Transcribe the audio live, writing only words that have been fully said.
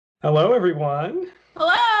Hello, everyone.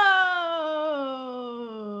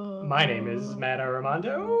 My name is Matt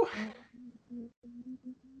Armando,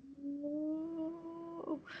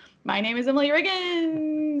 Hello. My name is Emily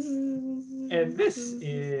Riggins. and this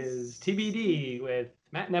is TBD with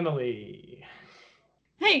Matt and Emily.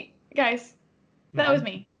 Hey, guys, that was Mhm.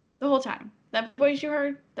 me the whole time. That voice you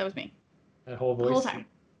heard, that was me That whole the whole voice. time.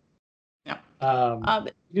 No. Um, Uh,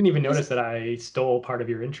 you didn't even this notice that I stole part of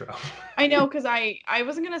your intro. I know because I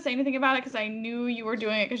wasn't gonna say anything about it because I knew you were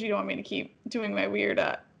doing it because you don't want me to keep doing my weird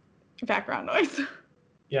background noise.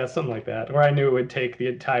 Yeah, something like that. Or I knew it would take the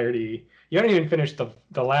entirety. You haven't even finished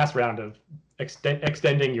the last round of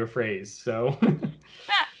extending your phrase. So,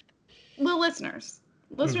 Matt, the listeners,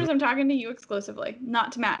 Mhm. I'm talking to you exclusively,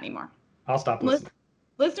 not to Matt anymore. I'll stop Lis- listening.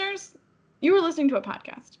 Listeners, you were listening to a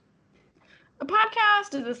podcast. A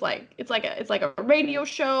podcast is this like it's like a radio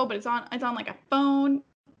show, but it's on like a phone.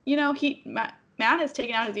 Matt has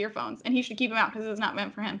taken out his earphones, and he should keep them out because it's not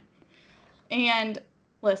meant for him. And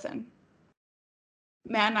listen,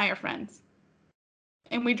 Matt and I are friends,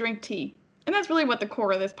 and we drink tea, and that's really what the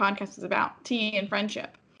core of this podcast is about: tea and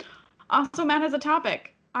friendship. Also, Matt has a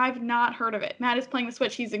topic. I've not heard of it. Matt is playing the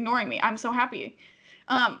Switch. He's ignoring me. I'm so happy.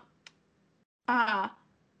 Um, uh,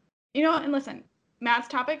 and listen, Matt's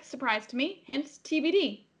topic surprised to me, hence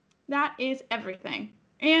TBD. That is everything.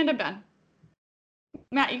 And I'm done.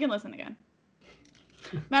 Matt, you can listen again.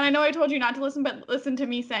 Matt, I know I told you not to listen, but listen to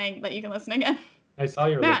me saying that you can listen again. I saw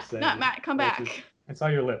your lips Matt, not saying. Matt, come back. I saw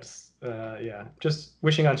your lips. Yeah, just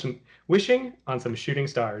wishing on some shooting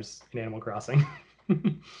stars in Animal Crossing.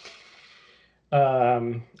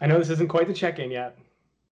 I know this isn't quite the check-in yet,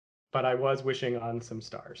 but I was wishing on some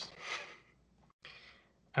stars.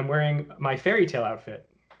 I'm wearing my fairy tale outfit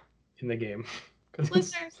in the game because it's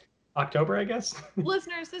Listeners, October, I guess.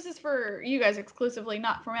 listeners, this is for you guys exclusively,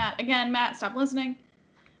 not for Matt. Again, Matt, stop listening.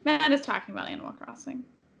 Matt is talking about Animal Crossing.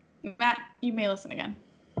 Matt, you may listen again.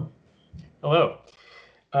 Hello.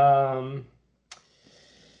 Um,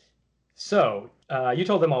 so you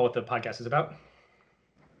told them all what the podcast is about.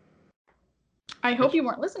 I hope you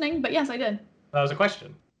weren't listening, but yes, I did. That was a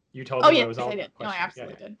question. You told Oh, them it yes, was I all did. No, I question. Yeah,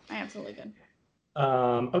 absolutely did. I absolutely did.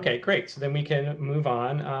 yeah. Okay, great. So then we can move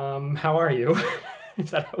on. How are you? Is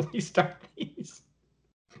that how we start these?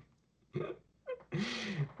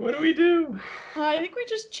 What do we do? I think we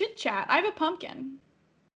just chit chat. I have a pumpkin.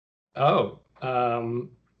 Oh,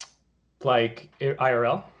 like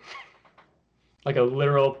IRL? Like a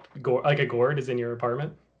literal gourd, like a gourd is in your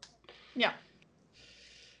apartment? Yeah.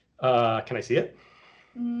 Can I see it?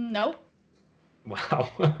 Nope. Wow.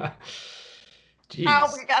 Oh my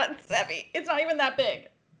Jeez. god, it's heavy. It's not even that big.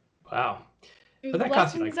 Wow. It But was that less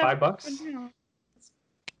cost you than like 7 $5?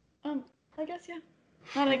 pounds. I guess yeah.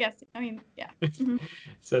 Not I guess. I mean, yeah. It Mm-hmm.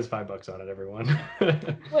 says $5 on it, everyone.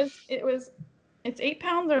 It's 8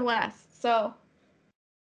 pounds or less. So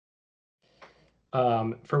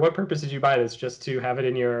For what purpose did you buy this? Just to have it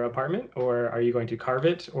in your apartment, or are you going to carve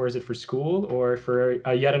it, or is it for school, or for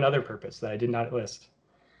yet another purpose that I did not list?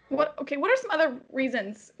 what? Okay, what are some other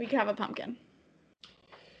reasons we could have a pumpkin?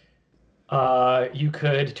 You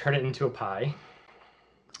could turn it into a pie.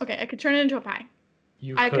 Okay, I could turn it into a pie.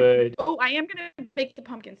 You I could. could. Oh, I am gonna bake the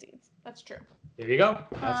pumpkin seeds. That's true. There you go.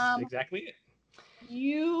 That's Um, exactly it.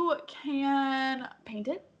 you can paint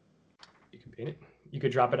it. You can paint it. You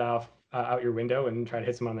could drop it off out your window and try to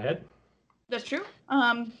hit someone on the head. That's true.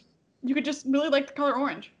 You could just really like the color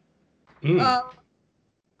orange. Mm, Uh,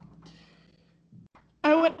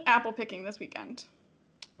 I went apple picking this weekend.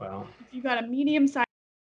 well, If you got a medium size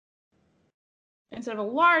instead of a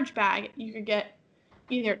large bag, you could get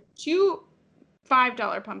either two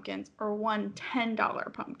 $5 pumpkins or one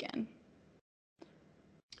 $10 pumpkin.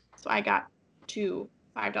 So I got two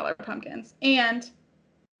 $5 pumpkins, and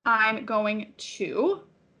I'm going to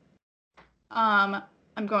um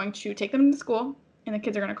I'm going to take them to school, and the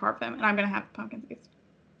kids are going to carve them, and I'm going to have pumpkin seeds.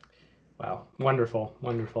 wow, wonderful,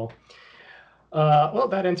 wonderful. Well,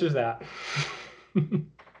 that answers that.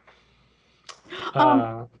 Um,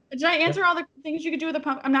 uh, did I yep. answer all the things you could do with a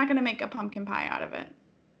pumpkin? I'm not going to make a pumpkin pie out of it.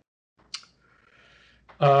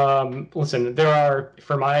 Listen, there are,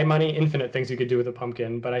 for my money, infinite things you could do with a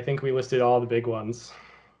pumpkin, but I think we listed all the big ones.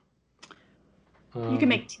 You can Um,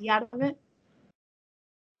 make tea out of it.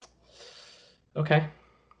 okay.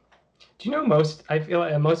 Do you know most? I feel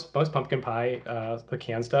like most pumpkin pie, the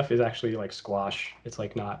canned stuff is actually like squash. It's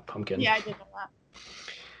like not pumpkin. Yeah, I did know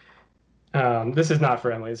that. This is not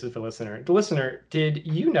for Emily. This is for the listener. The listener, did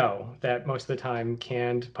you know that most of the time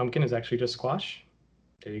canned pumpkin is actually just squash?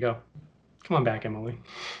 There you go. Come on back, Emily.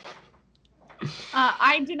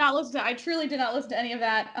 I did not listen to. I truly did not listen to any of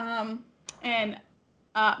that. And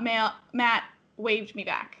Matt waved me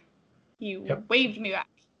back. He Yep. waved me back.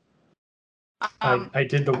 I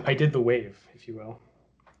did the wave, if you will.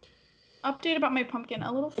 Update about my pumpkin.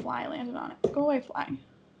 A little fly landed on it. Go away, fly.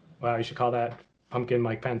 Wow, you should call that Pumpkin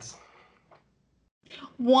Mike Pence.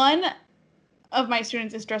 One of my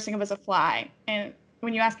students is dressing up as a fly, and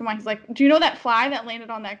when you ask him why, he's like, "Do you know that fly that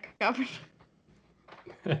landed on that cover?"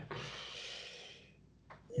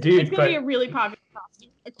 Dude, it's gonna be a really popular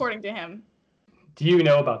costume, according to him. Do you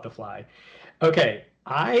know about the fly? Okay,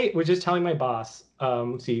 I was just telling my boss.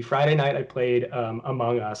 Let's see, Friday night I played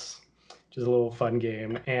Among Us, which is a little fun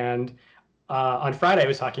game, and on Friday I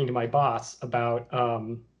was talking to my boss about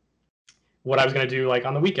what I was going to do like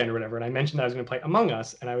on the weekend or whatever, and I mentioned that I was going to play Among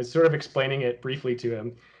Us, and I was sort of explaining it briefly to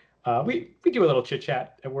him. We do a little chit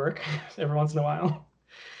chat at work every once in a while,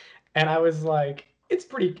 and I was like, it's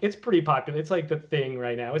pretty popular. It's like the thing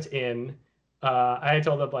right now. It's in. I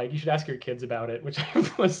told him like you should ask your kids about it, which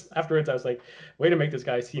was afterwards I was like, way to make this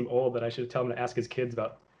guy seem old that I should tell him to ask his kids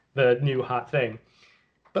about the new hot thing.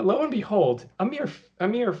 But lo and behold, a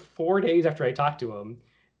mere 4 days after I talked to him,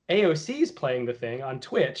 AOC is playing the thing on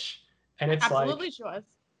Twitch, and it's Absolutely, like she was.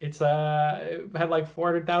 it's it had like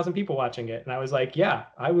 400,000 people watching it, and I was like, yeah,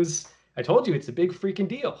 I told you it's a big freaking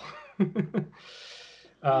deal.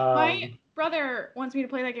 My brother wants me to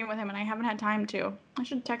play that game with him, and I haven't had time to. I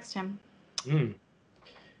should text him.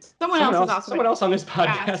 Someone else on this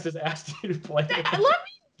podcast has asked you to play. Let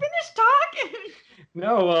me finish talking.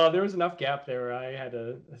 No, there was enough gap there where I had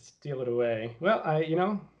to steal it away. Well,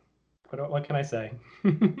 what can I say?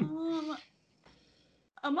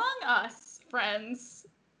 Among Us, friends,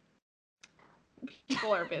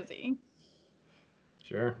 people are busy.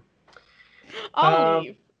 Sure. I'll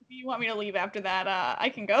leave. If you want me to leave after that, I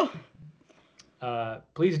can go.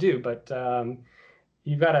 Please do, but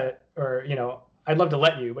you've got to, or I'd love to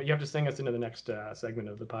let you, but you have to sing us into the next segment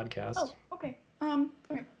of the podcast. Oh, okay.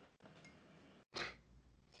 Okay.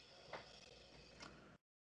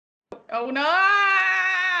 Oh no!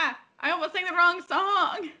 I almost sang the wrong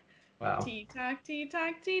song. Wow. Tea talk, tea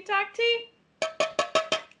talk, tea talk, tea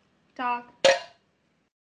talk.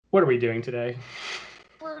 What are we doing today?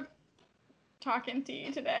 We're talking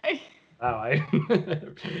tea today. Wow,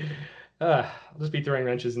 I'll just be throwing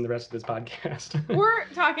wrenches in the rest of this podcast. We're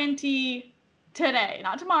talking tea today,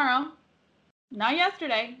 not tomorrow, not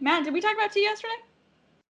yesterday. Matt, did we talk about tea yesterday?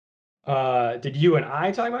 Did you and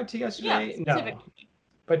I talk about tea yesterday? Yeah, no.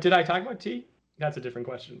 But did I talk about tea? That's a different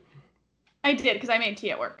question. I did, because I made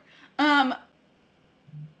tea at work. I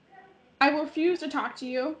refuse to talk to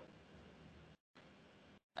you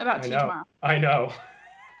about tea tomorrow. I know.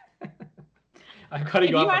 I'm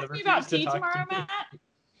cutting you off on the refuse to talk to you. If you ask me about tea tomorrow,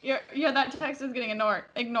 Matt, yeah, that text is getting ignored.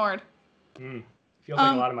 Feels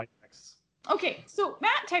like a lot of my texts. Okay, so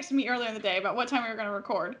Matt texted me earlier in the day about what time we were going to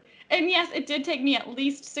record. And yes, it did take me at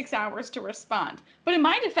least 6 hours to respond. But in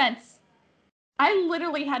my defense, I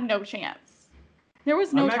literally had no chance. There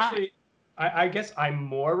was no time. I guess I'm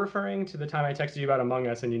more referring to the time I texted you about Among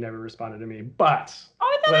Us and you never responded to me. But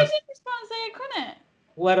I thought I did respond and say I couldn't.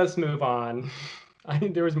 Let us move on. I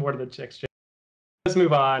think there was more to the exchange. Let's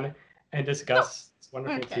move on and discuss this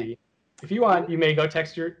wonderful tea. If you want, you may go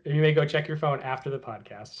check your phone after the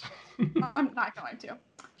podcast. I'm not going to.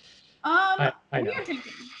 I know. We are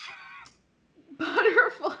drinking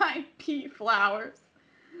Butterfly Pea Flowers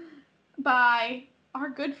by our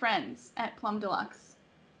good friends at Plum Deluxe.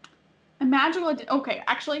 A magical. Okay,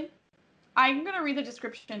 actually, I'm gonna read the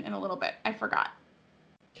description in a little bit. I forgot.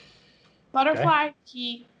 Butterfly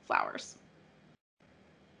Pea Flowers.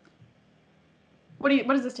 What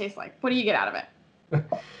does this taste like? What do you get out of it?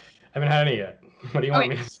 I haven't had any yet. What do you want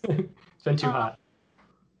me to say? It's been too hot.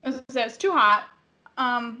 It's too hot.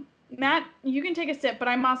 Matt, you can take a sip, but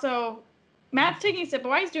Matt's taking a sip, but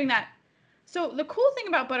while he's doing that, so the cool thing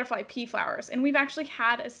about Butterfly Pea Flowers, and we've actually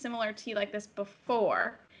had a similar tea like this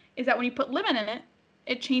before, is that when you put lemon in it,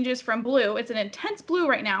 it changes from blue, it's an intense blue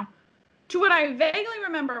right now, to what I vaguely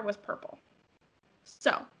remember was purple.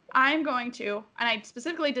 So I'm going to, and I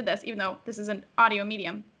specifically did this, even though this is an audio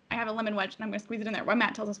medium, I have a lemon wedge, and I'm going to squeeze it in there while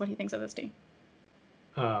Matt tells us what he thinks of this tea.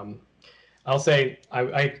 I'll say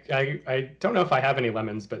I don't know if I have any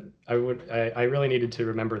lemons, but I really needed to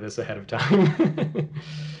remember this ahead of time.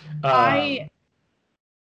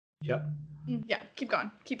 Yep. Yeah, keep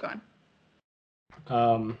going.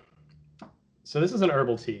 So this is an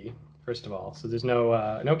herbal tea, first of all. So there's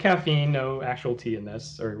no caffeine, no actual tea in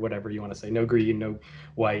this, or whatever you want to say. No green, no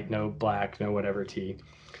white, no black, no whatever tea.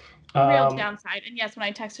 Real downside. And yes, when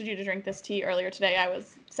I texted you to drink this tea earlier today, I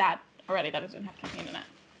was sad already that it didn't have caffeine in it.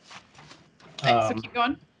 Okay, so keep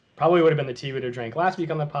going. probably would have been the tea we'd have drank last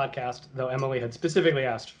week on the podcast, though Emily had specifically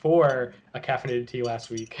asked for a caffeinated tea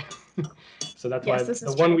last week. So that's why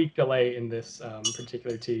the 1 week delay in this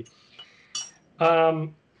particular tea.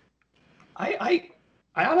 I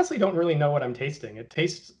honestly don't really know what I'm tasting. It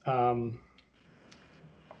tastes, it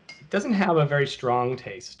doesn't have a very strong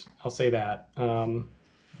taste. I'll say that.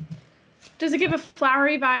 Does it give a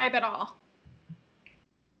flowery vibe at all?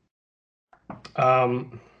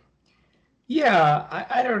 Yeah,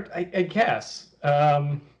 I guess.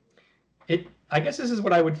 I guess this is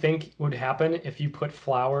what I would think would happen if you put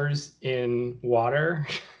flowers in water.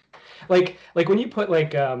 like when you put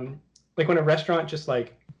like when a restaurant just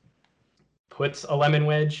like puts a lemon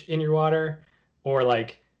wedge in your water, or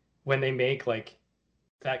like when they make like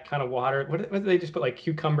that kind of water, what do they just put like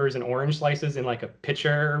cucumbers and orange slices in like a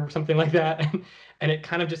pitcher or something like that, and it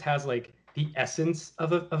kind of just has like the essence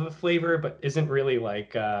of a flavor, but isn't really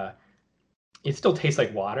like it still tastes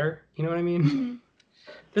like water. You know what I mean? Mm-hmm.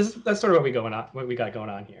 That's sort of what we got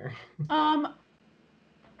going on here.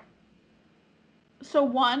 So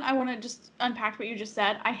one, I want to just unpack what you just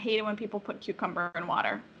said. I hate it when people put cucumber in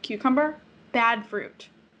water. Cucumber, bad fruit.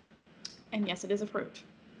 And yes, it is a fruit.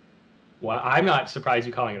 Well, I'm not surprised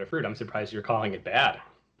you're calling it a fruit. I'm surprised you're calling it bad.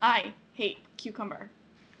 I hate cucumber.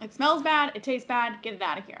 It smells bad. It tastes bad. Get it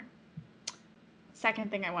out of here.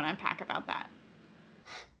 Second thing I want to unpack about that.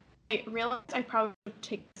 I realized I probably would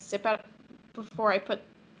take a sip of this before I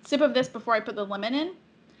put the lemon in.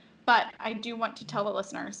 But I do want to tell the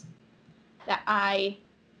listeners that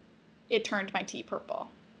it turned my tea purple.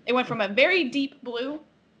 It went from a very deep blue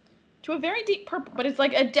to a very deep purple, but it's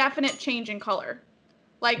like a definite change in color.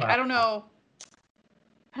 Like, wow. I don't know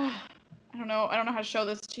how to show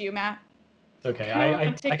this to you, Matt. Okay, I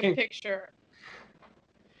take a picture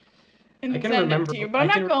and I can send remember, it to you, but I'm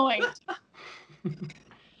not going.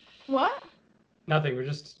 What? Nothing.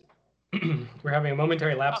 We're having a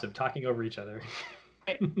momentary lapse of talking over each other.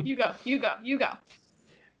 Right. You go.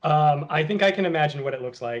 I think I can imagine what it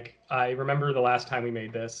looks like. I remember the last time we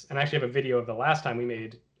made this, and I actually have a video of the last time we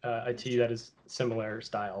made a tea that is similar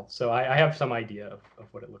style. So I have some idea of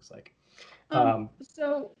what it looks like.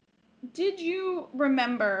 So did you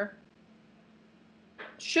remember,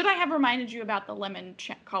 should I have reminded you about the lemon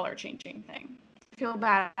color changing thing? I feel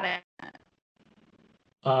bad at it.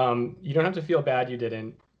 You don't have to feel bad you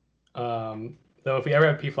didn't. Though if we ever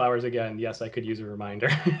have pea flowers again, yes, I could use a reminder.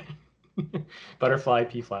 Butterfly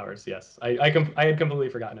pea flowers, yes. I had completely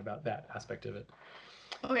forgotten about that aspect of it.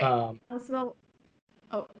 Okay. Go.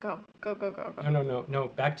 No.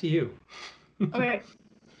 Back to you. Okay.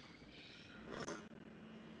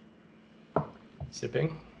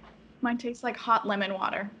 Sipping. Mine tastes like hot lemon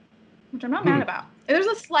water, which I'm not mad about. There's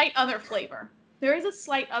a slight other flavor. There is a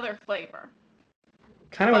slight other flavor.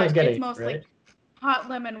 Kind of what I was getting. It's mostly right? hot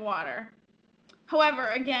lemon water. However,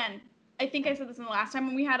 again, I think I said this in the last time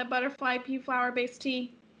when we had a butterfly pea flower based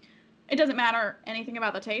tea. It doesn't matter anything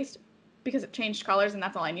about the taste because it changed colors and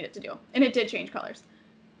that's all I needed to do. And it did change colors.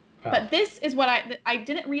 Wow. But this is what I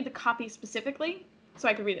didn't read the copy specifically, so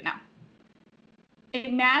I could read it now.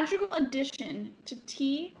 A magical addition to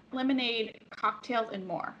tea, lemonade, cocktails, and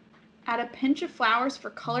more. Add a pinch of flowers for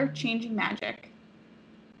color-changing magic.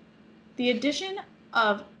 The addition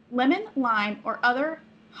of lemon, lime, or other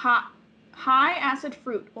high-acid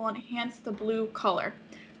fruit will enhance the blue color.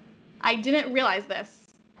 I didn't realize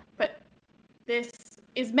this, but this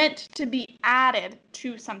is meant to be added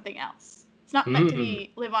to something else. It's not meant to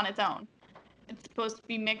live on its own. It's supposed to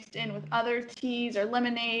be mixed in with other teas or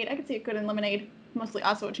lemonade. I could see it good in lemonade. Mostly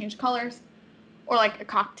also it changed colors, or like a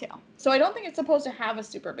cocktail. So I don't think it's supposed to have a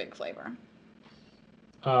super big flavor.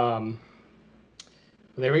 There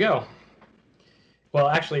we go. Well,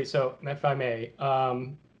 actually, so if I may,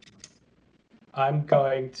 I'm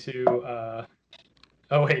going to.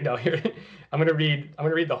 Oh wait, no. Here, I'm gonna read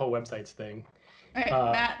the whole website's thing. All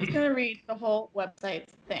right, Matt's gonna read the whole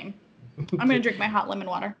website's thing. I'm gonna drink my hot lemon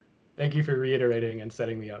water. Thank you for reiterating and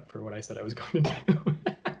setting me up for what I said I was going to do.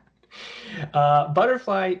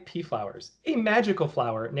 Butterfly pea flowers, a magical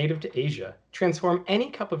flower native to Asia, transform any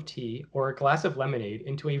cup of tea or a glass of lemonade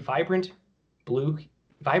into a vibrant blue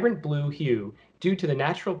hue due to the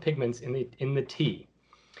natural pigments in the tea.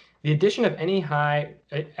 The addition of any high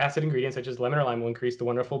acid ingredient such as lemon or lime will increase the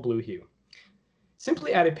wonderful blue hue.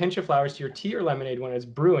 Simply add a pinch of flowers to your tea or lemonade when it's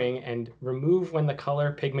brewing and remove when the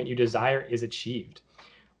color pigment you desire is achieved.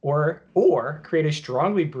 Or create a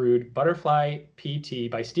strongly brewed butterfly pea tea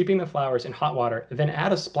by steeping the flowers in hot water, then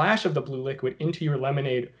add a splash of the blue liquid into your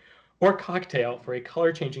lemonade or cocktail for a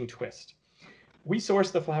color-changing twist. We source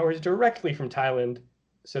the flowers directly from Thailand,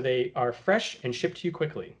 so they are fresh and shipped to you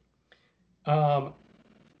quickly.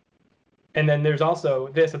 And then there's also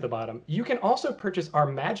this at the bottom. You can also purchase our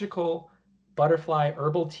magical butterfly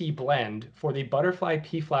herbal tea blend for the butterfly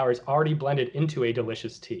pea flowers already blended into a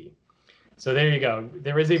delicious tea. So there you go.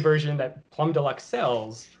 There is a version that Plum Deluxe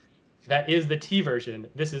sells that is the tea version.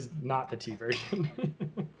 This is not the tea version.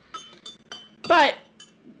 But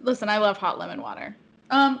listen, I love hot lemon water.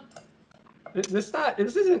 It's not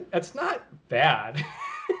bad.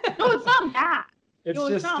 No, it's not bad. It's No,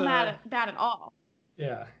 it's just not bad at all.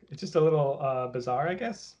 yeah, it's just a little bizarre, I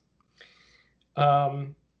guess.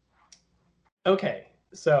 Okay,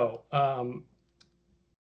 so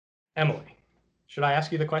Emily, should I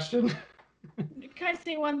ask you the question? Can I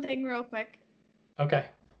say one thing real quick? Okay.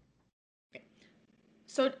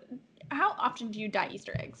 So, how often do you dye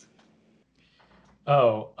Easter eggs?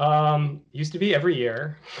 Used to be every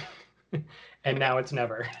year, and now it's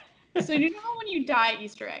never. So you know when you dye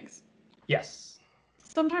Easter eggs, Yes.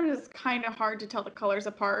 sometimes it's kind of hard to tell the colors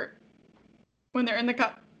apart when they're in the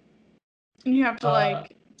cup. And you have to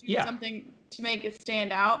do something to make it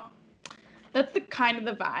stand out. That's the kind of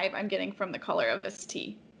the vibe I'm getting from the color of this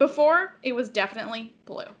tea. Before, it was definitely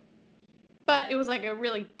blue. But it was like a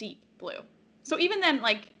really deep blue. So even then,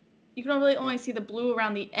 like, you can really only see the blue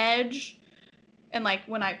around the edge. And like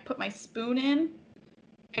when I put my spoon in,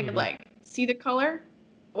 I could like see the color.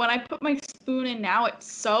 When I put my spoon in now,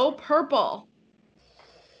 it's so purple.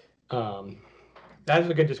 That is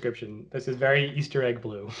a good description. This is very Easter egg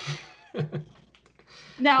blue.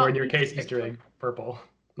 Now, or in your case, Easter egg purple.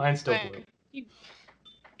 Mine's still blue.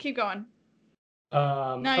 Keep going.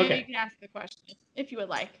 Now okay. You can ask the question if you would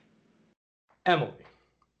like. Emily.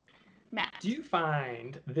 Matt. Do you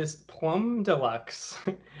find this Plum Deluxe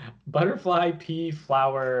butterfly pea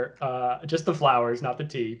flower, just the flowers, not the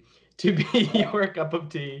tea, to be your cup of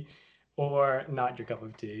tea or not your cup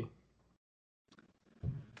of tea?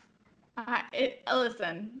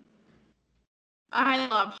 Listen, I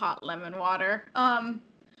love hot lemon water.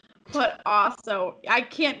 But also, I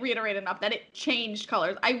can't reiterate enough that it changed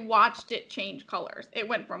colors. I watched it change colors. It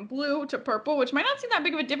went from blue to purple, which might not seem that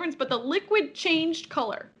big of a difference, but the liquid changed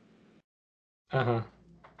color. Uh-huh.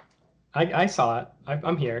 I saw it.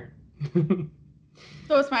 I'm here.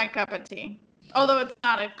 So it's my cup of tea. Although it's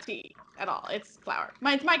not a tea at all. It's flower.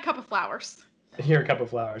 It's my cup of flowers. Your cup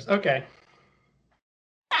of flowers. Okay.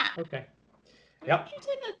 Ah. Okay. Yep. Did you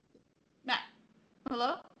say that? Matt.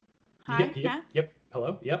 Hello? Hi, Matt? Yep.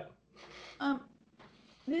 Hello? Yep.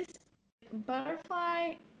 This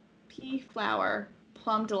butterfly pea flower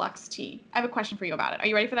plum deluxe tea. I have a question for you about it. Are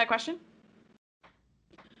you ready for that question?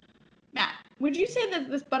 Matt, would you say that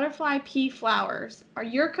this butterfly pea flowers are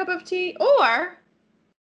your cup of tea or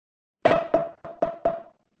not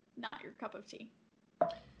your cup of tea?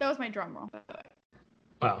 That was my drum roll, by the way.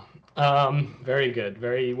 Wow. Very good.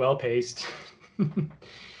 Very well paced.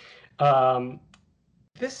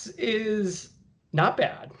 This is not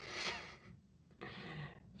bad.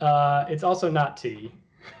 It's also not tea.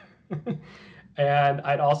 And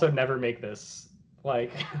I'd also never make this.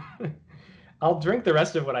 Like, I'll drink the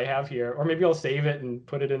rest of what I have here, or maybe I'll save it and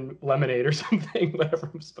put it in lemonade or something,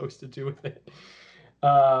 whatever I'm supposed to do with it.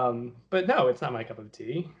 But no, it's not my cup of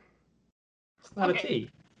tea. It's not a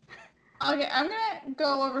tea. Okay, I'm gonna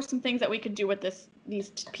go over some things that we could do with these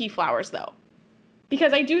pea flowers, though,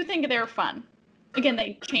 because I do think they're fun. Again,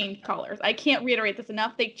 they change colors. I can't reiterate this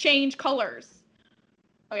enough. They change colors.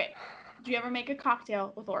 Okay, do you ever make a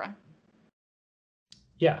cocktail with Laura?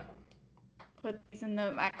 Yeah. Put these in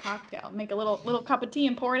that cocktail. Make a little cup of tea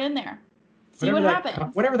and pour it in there. See Whatever what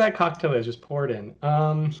happens. Whatever that cocktail is, just pour it in.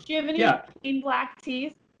 Do you have any plain black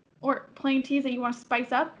teas or plain teas that you want to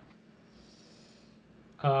spice up?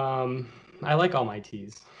 I like all my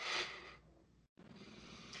teas.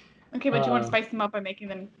 Okay, but do you want to spice them up by making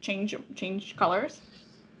them change colors?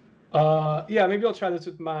 Yeah, maybe I'll try this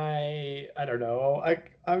with my, I don't know. I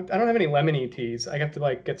don't have any lemony teas. I have to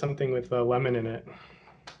like get something with lemon in it.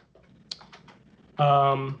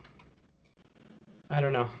 I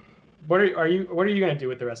don't know. What are you gonna do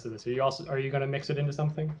with the rest of this? Are you gonna mix it into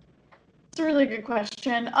something? It's a really good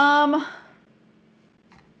question.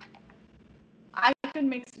 I could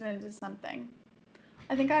mix it into something.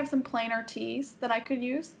 I think I have some plainer teas that I could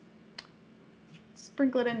use.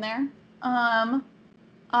 Sprinkle it in there.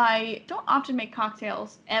 I don't often make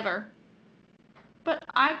cocktails ever, but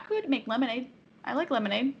I could make lemonade. I like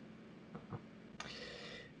lemonade.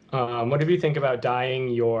 What do you think about dyeing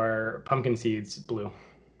your pumpkin seeds blue?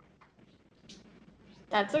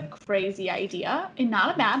 That's a crazy idea and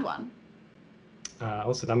not a bad one.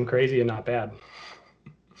 Listen, I'm crazy and not bad.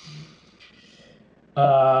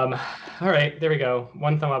 All right, there we go.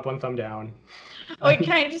 One thumb up, one thumb down. Wait,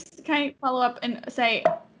 can I follow up and say,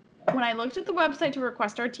 when I looked at the website to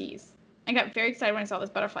request our teas, I got very excited when I saw this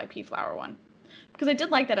butterfly pea flower one. Because I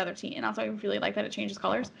did like that other tea, and also I really like that it changes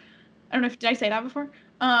colors. I don't know if, did I say that before?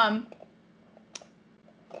 I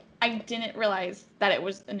didn't realize that it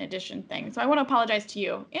was an edition thing. So I want to apologize to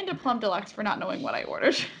you and to Plum Deluxe for not knowing what I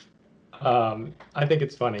ordered. I think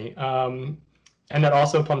it's funny. And that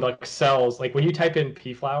also Plum Deluxe sells, like when you type in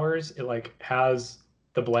pea flowers, it like has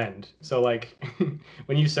the blend. So like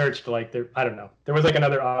when you searched, like there, I don't know, there was like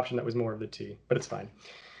another option that was more of the tea, but it's fine.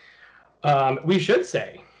 We should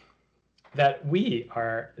say that we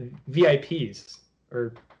are VIPs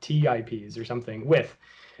or TIPs or something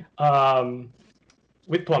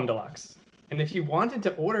Plum Deluxe. And if you wanted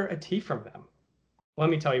to order a tea from them, let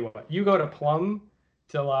me tell you what, you go to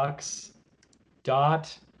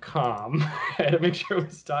plumdeluxe.com and make sure it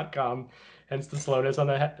was .com, hence the slowness on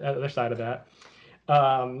the other side of that.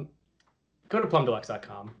 Go to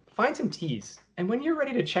plumdeluxe.com, find some teas, and when you're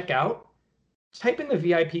ready to check out, type in the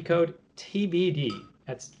VIP code TBD.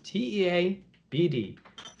 That's TEABD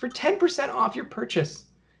for 10% off your purchase,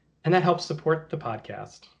 and that helps support the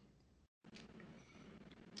podcast.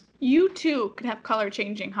 You too could have color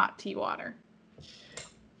changing hot tea water.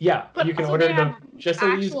 Yeah, but you can order the just the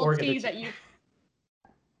leaves actual or tea that you.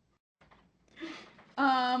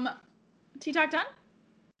 Tea talk done?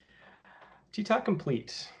 Tea talk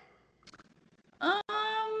complete.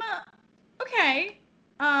 Okay.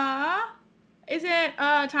 Is it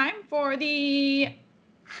time for the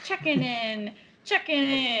checking in? Checking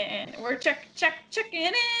in. We're checking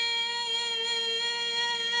in.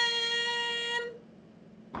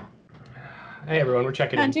 Hey everyone, we're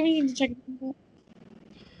checking in. Do we need to check in?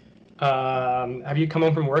 Have you come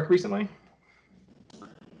home from work recently?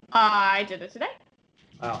 I did it today.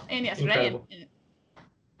 Wow. And yesterday. Do you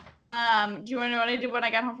want to know what I did when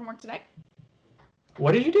I got home from work today?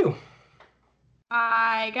 What did you do?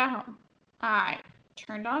 I got home. I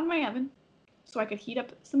turned on my oven so I could heat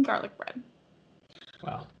up some garlic bread.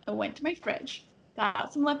 Wow. I went to my fridge, got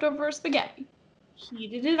out some leftover spaghetti,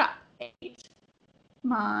 heated it up, ate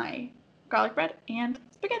my garlic bread and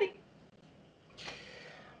spaghetti.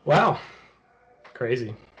 Wow.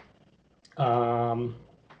 Crazy. Okay.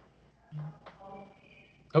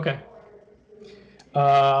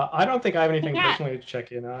 I don't think I have anything personally to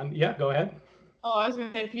check in on. Yeah, go ahead. Oh, I was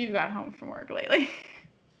going to say, if you got home from work lately.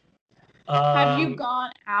 Have you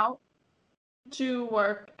gone out to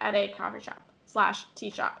work at a coffee shop / tea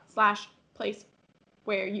shop / place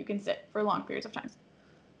where you can sit for long periods of time?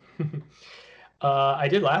 I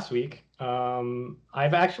did last week.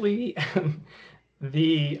 I've actually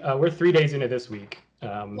we're 3 days into this week.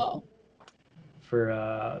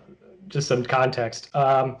 For just some context,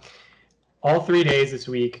 all 3 days this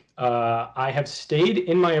week, I have stayed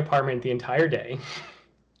in my apartment the entire day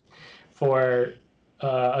for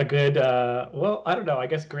a good, well, I don't know, I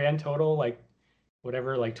guess grand total, like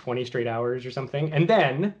whatever, like 20 straight hours or something. And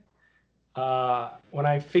then when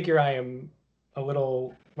I figure I am a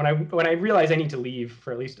little, when I realize I need to leave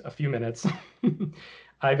for at least a few minutes,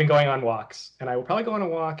 I've been going on walks, and I will probably go on a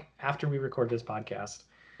walk after we record this podcast.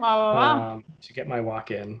 Wow. To get my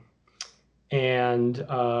walk in. And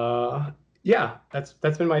yeah, that's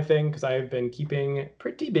been my thing because I've been keeping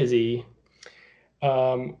pretty busy,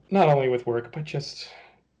 not only with work but just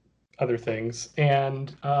other things.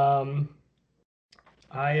 And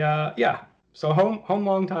yeah, so home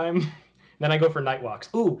long time. Then I go for night walks.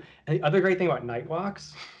 Ooh, and the other great thing about night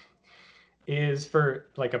walks is for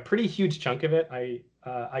like a pretty huge chunk of it, I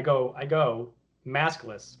go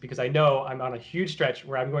maskless because I know I'm on a huge stretch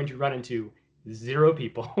where I'm going to run into 0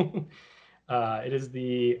 people. It is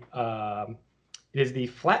the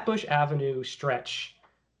Flatbush Avenue stretch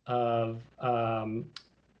of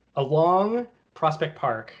along Prospect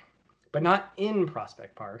Park, but not in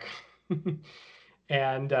Prospect Park.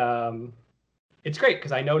 And it's great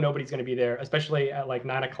because I know nobody's going to be there, especially at like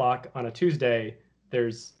 9 o'clock on a Tuesday.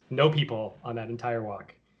 There's no people on that entire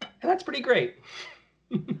walk, and that's pretty great.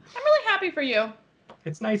 I'm really happy for you.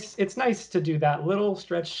 It's nice. It's nice to do that little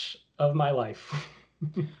stretch of my life.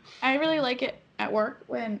 I really like it at work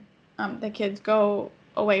when the kids go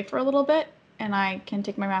away for a little bit and I can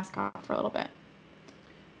take my mask off for a little bit.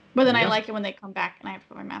 But then I like it when they come back and I have to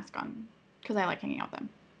put my mask on because I like hanging out with them.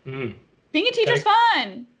 Being a teacher's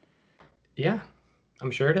fun. Yeah,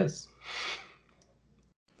 I'm sure it is.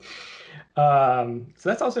 So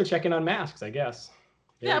that's also checking on masks, I guess.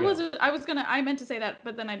 Yeah, I meant to say that,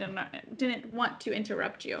 but then I didn't want to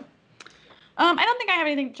interrupt you. I don't think I have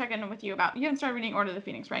anything to check in with you about. You haven't started reading Order of the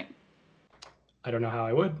Phoenix, right? I don't know how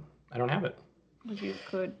I would. I don't have it. You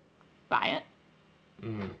could buy it.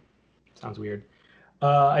 Sounds weird.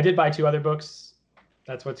 I did buy 2 other books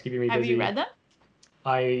That's what's keeping me busy. Have you read them?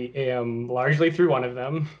 I am largely through one of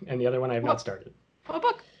them, and the other one I have not started. What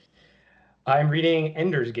book? I'm reading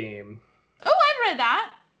Ender's Game. Oh, I've read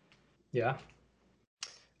that. Yeah.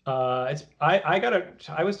 I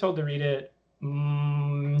was told to read it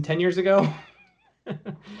 10 years ago.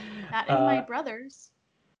 That and my brother's.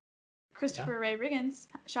 Christopher Ray Riggins.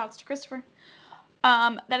 Shouts to Christopher.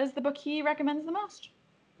 That is the book he recommends the most.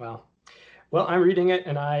 Wow. Well, I'm reading it,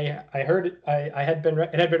 and I heard it. It had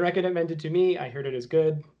been recommended to me. I heard it is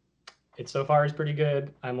good. It so far is pretty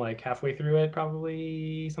good. I'm like halfway through it,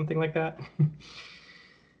 probably something like that.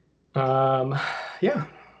 Yeah,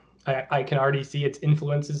 I can already see its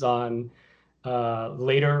influences on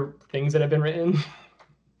later things that have been written.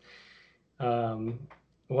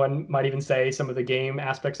 One might even say some of the game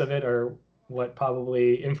aspects of it are what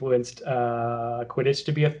probably influenced Quidditch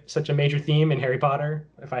to be such a major theme in Harry Potter.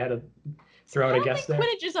 If I had to throw out a guess there.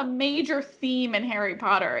 Quidditch is a major theme in Harry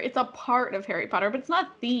Potter. It's a part of Harry Potter, but it's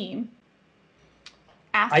not theme.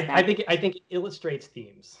 I think it illustrates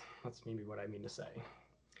themes. That's maybe what I mean to say.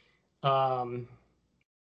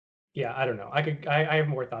 Yeah, I don't know. I have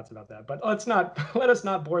more thoughts about that, but let us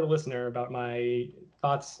not bore the listener about my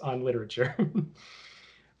thoughts on literature.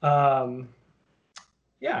 Yeah,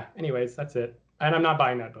 anyways, that's it. And I'm not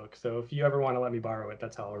buying that book, so if you ever want to let me borrow it,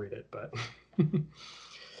 that's how I'll read it. But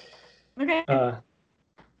okay.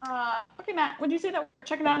 Okay, Matt, would you say that we're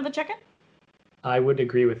checking out of the check-in? I would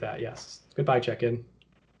agree with that, yes. Goodbye, check-in.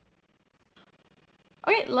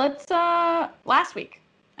 Okay, let's, last week,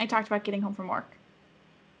 I talked about getting home from work.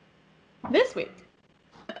 This week,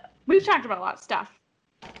 we've talked about a lot of stuff.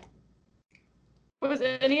 Was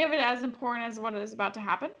any of it as important as what is about to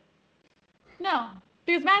happen? No,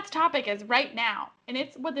 because Matt's topic is right now, and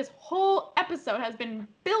it's what this whole episode has been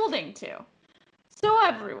building to. So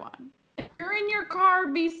everyone, if you're in your car,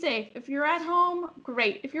 be safe. If you're at home,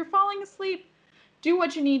 great. If you're falling asleep, do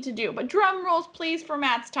what you need to do. But drum rolls, please, for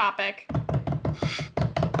Matt's topic.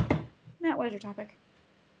 Matt, what is your topic?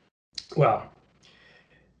 Well,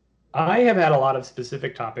 I have had a lot of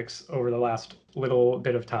specific topics over the last little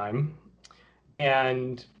bit of time,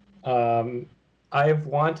 and I've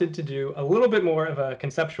wanted to do a little bit more of a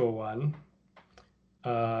conceptual one,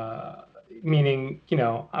 meaning,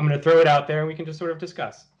 I'm going to throw it out there and we can just sort of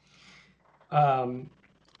discuss. And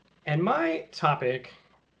my topic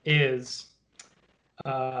is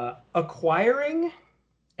acquiring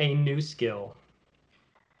a new skill.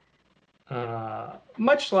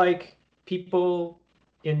 Much like people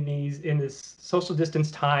in this social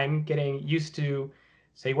distance time getting used to,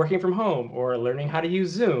 say, working from home or learning how to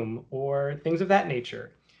use Zoom or things of that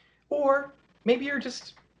nature. Or maybe you're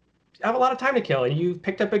just have a lot of time to kill and you've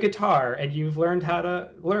picked up a guitar and you've learned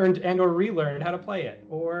and or relearned how to play it,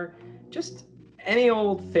 or just any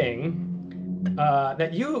old thing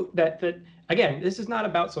that again, this is not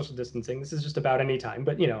about social distancing. This is just about any time.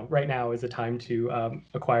 But right now is the time to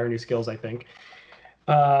acquire new skills, I think.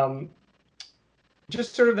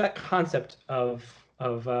 Just sort of that concept of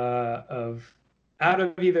out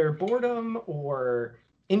of either boredom or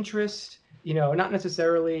interest. Not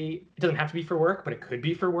necessarily. It doesn't have to be for work, but it could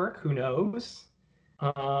be for work. Who knows?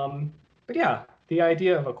 But yeah, the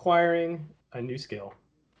idea of acquiring a new skill.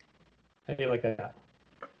 How do you like that?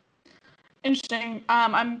 Interesting.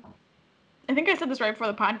 I think I said this right before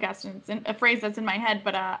the podcast, and it's a phrase that's in my head,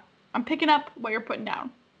 but I'm picking up what you're putting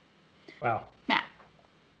down. Wow. Matt.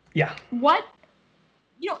 Yeah. What?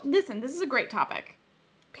 Listen, this is a great topic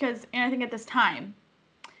because, and I think at this time,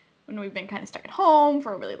 when we've been kind of stuck at home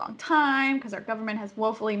for a really long time because our government has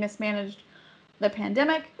woefully mismanaged the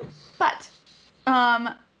pandemic, but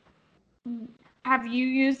have you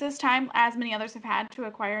used this time, as many others have had, to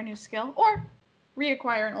acquire a new skill or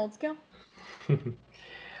reacquire an old skill?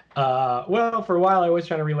 Well, for a while I was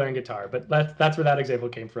trying to relearn guitar, but that's where that example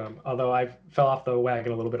came from. Although I fell off the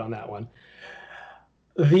wagon a little bit on that one.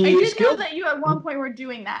 I did know that you at one point were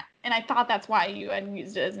doing that, and I thought that's why you had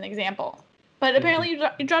used it as an example. But apparently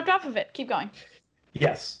you dropped off of it. Keep going.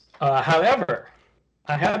 Yes. However,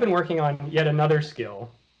 I have been working on yet another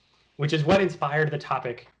skill, which is what inspired the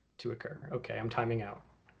topic to occur. Okay, I'm timing out.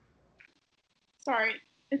 Sorry,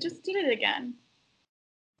 it just did it again.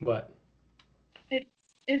 What?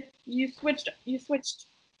 You switched.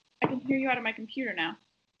 I can hear you out of my computer now.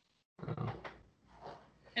 Oh.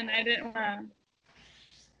 And I didn't want to.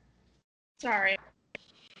 Sorry.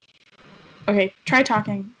 Okay, try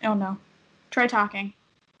talking. Oh no. Try talking.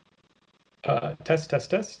 Test.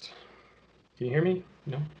 Can you hear me?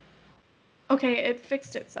 No? Okay, it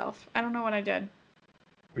fixed itself. I don't know what I did.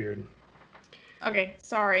 Weird. Okay,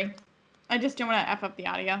 sorry. I just don't want to F up the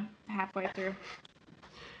audio halfway through.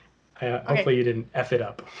 Hopefully you didn't F it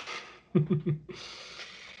up.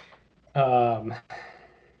 um,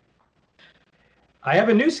 I have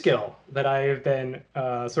a new skill that I've been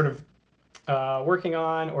sort of working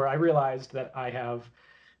on, or I realized that I have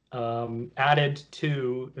added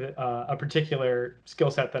to a particular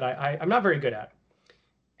skill set that I'm not very good at.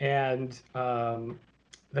 And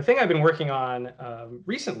the thing I've been working on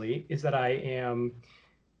recently is that I am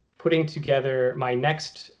putting together my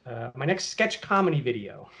next sketch comedy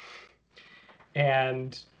video.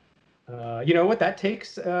 And you know what that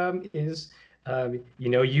takes is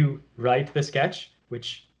you write the sketch,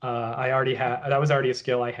 which I already had. That was already a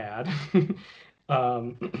skill I had.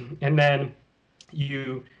 And then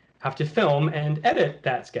you have to film and edit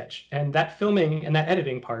that sketch. And that filming and that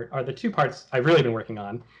editing part are the two parts I've really been working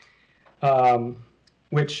on,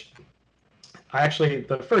 which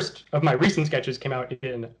the first of my recent sketches came out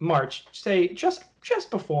in March, say just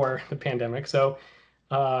before the pandemic. So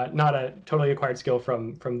not a totally acquired skill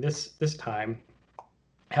from this time.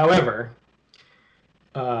 However,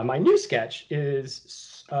 my new sketch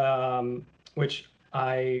is, which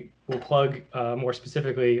I will plug more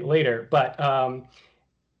specifically later, but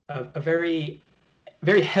a very,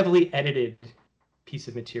 very heavily edited piece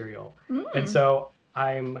of material. And so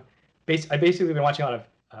I basically been watching a lot of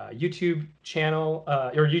YouTube channel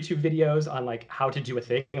or YouTube videos on like how to do a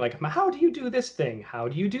thing, like how do you do this thing? How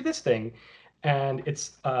do you do this thing? And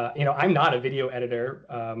it's I'm not a video editor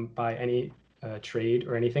by any trade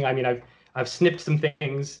or anything. I mean, I've snipped some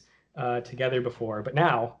things together before, but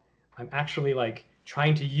now I'm actually like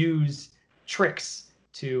trying to use tricks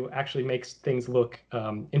to actually make things look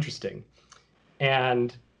interesting.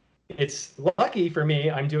 And it's lucky for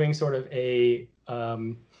me, I'm doing sort of a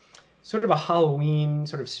Halloween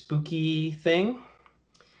sort of spooky thing.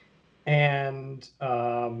 And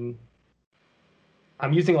I'm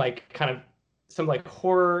using like kind of some like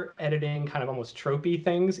horror editing, kind of almost tropey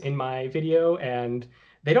things in my video, and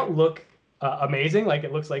they don't look amazing. Like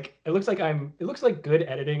it looks like good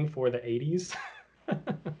editing for the 80s.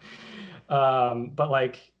 But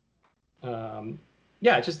like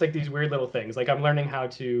yeah, just like these weird little things. Like I'm learning how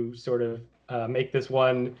to sort of make this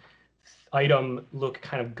one item look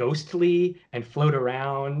kind of ghostly and float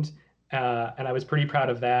around, and I was pretty proud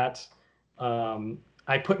of that.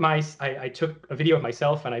 I took a video of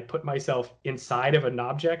myself and I put myself inside of an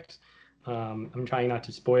object. I'm trying not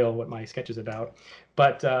to spoil what my sketch is about,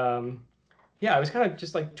 but yeah, I was kind of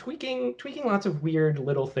just like tweaking lots of weird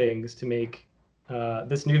little things to make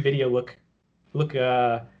this new video look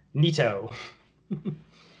neato.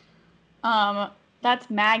 That's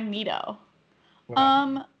Magneto.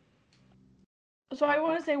 Wow. So I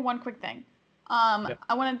want to say one quick thing. Yep.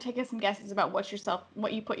 I want to take some guesses about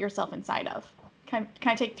what you put yourself inside of. Can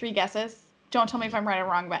I take 3 guesses? Don't tell me if I'm right or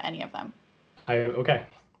wrong about any of them. Okay.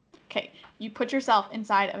 Okay, you put yourself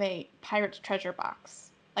inside of a pirate's treasure box.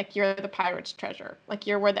 Like you're the pirate's treasure. Like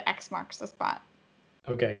you're where the X marks the spot.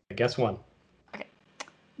 Okay, guess one. Okay.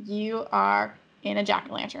 You are in a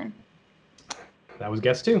jack-o'-lantern. That was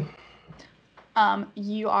guess 2.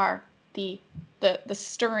 You are the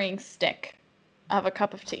stirring stick of a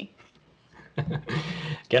cup of tea.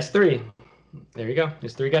 Guess 3. There you go.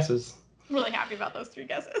 There's 3 guesses. I'm really happy about those 3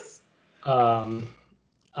 guesses. I'm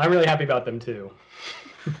really happy about them too.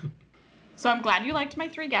 So I'm glad you liked my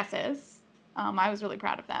 3 guesses. I was really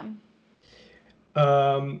proud of them.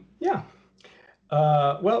 Yeah.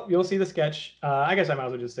 Well, you'll see the sketch. I guess I might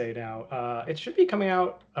as well just say now. It should be coming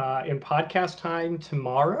out in podcast time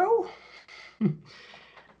tomorrow.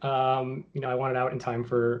 I want it out in time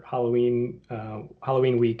for Halloween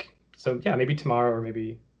week. So yeah, maybe tomorrow or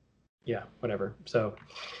maybe, yeah, whatever. So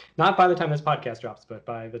not by the time this podcast drops, but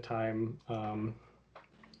by the time,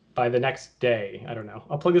 by the next day. I don't know.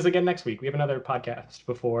 I'll plug this again next week. We have another podcast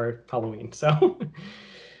before Halloween. So,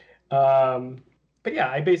 but yeah,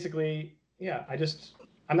 I'm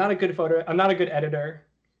not a good editor,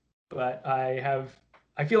 but I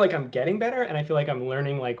feel like I'm getting better, and I feel like I'm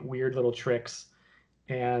learning like weird little tricks.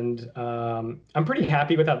 And I'm pretty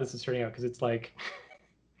happy with how this is turning out, because it's like,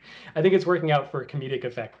 I think it's working out for comedic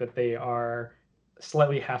effect that they are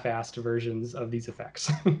slightly half-assed versions of these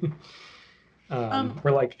effects.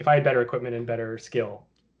 Where like if I had better equipment and better skill,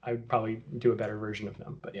 I would probably do a better version of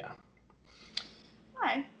them. But yeah.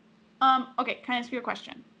 Hi. Okay, can I ask you a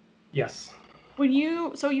question? Yes. So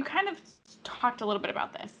you kind of talked a little bit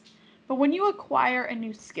about this, but when you acquire a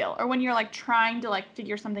new skill, or when you're like trying to like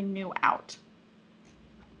figure something new out,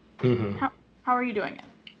 how are you doing it?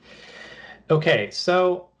 Okay,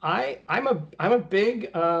 so I'm a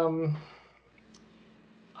big I'm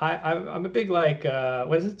a big like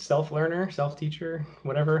what is it, self-learner, self-teacher,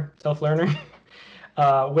 whatever, self-learner.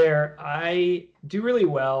 where I do really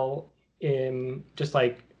well in just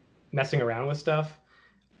like messing around with stuff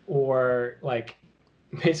or like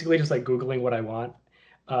basically just like Googling what I want.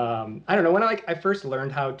 I don't know, when I first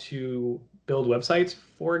learned how to build websites,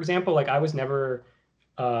 for example, like I was never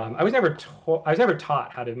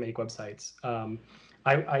taught how to make websites.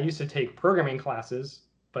 I used to take programming classes,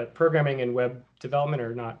 but programming and web development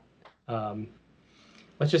are not. Um,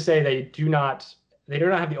 let's just say they do not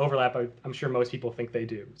have the overlap I'm sure most people think they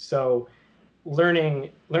do. So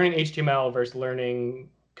learning HTML versus learning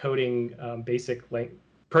coding basic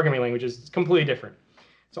programming languages is completely different.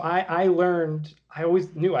 So I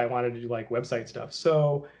always knew I wanted to do like website stuff.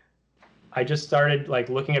 So I just started like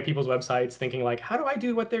looking at people's websites, thinking like, how do I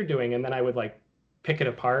do what they're doing? And then I would like pick it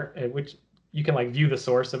apart, which you can like view the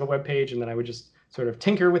source of a web page, and then I would just sort of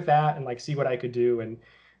tinker with that and like see what I could do. And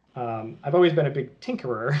I've always been a big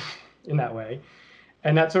tinkerer in that way,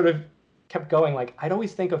 and that sort of kept going. Like I'd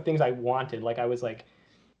always think of things I wanted. Like I was like,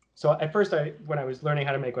 so at first, when I was learning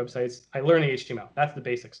how to make websites, I learned the HTML. That's the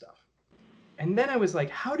basic stuff. And then I was like,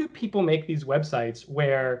 how do people make these websites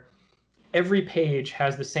where every page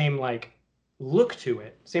has the same like look to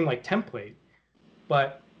it, same like template.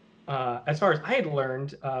 But as far as I had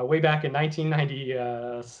learned way back in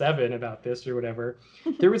 1997 about this or whatever,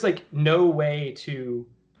 there was like no way to.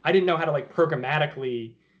 I didn't know how to like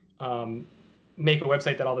programmatically um, make a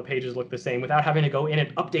website that all the pages look the same without having to go in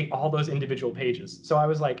and update all those individual pages. So I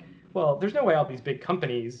was like, well, there's no way all these big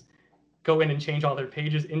companies go in and change all their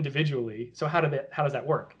pages individually. So how does that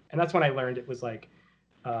work? And that's when I learned it was like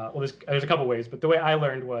well, there's a couple ways, but the way I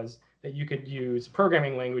learned was that you could use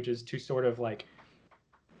programming languages to sort of like,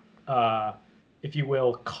 uh, if you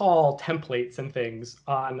will, call templates and things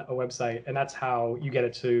on a website, and that's how you get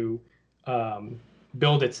it to um,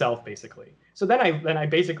 build itself, basically. So then I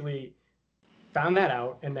basically found that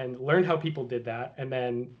out, and then learned how people did that, and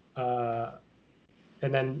then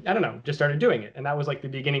I don't know, just started doing it, and that was like the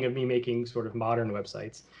beginning of me making sort of modern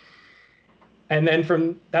websites. And then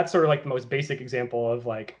from that's sort of like the most basic example of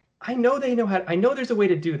like, I know there's a way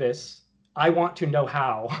to do this. I want to know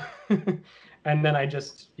how. And then I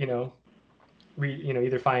just,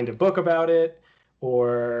 either find a book about it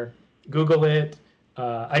or Google it.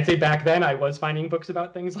 I'd say back then I was finding books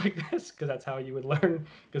about things like this because that's how you would learn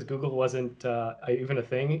because Google wasn't even a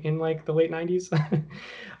thing in like the late 90s.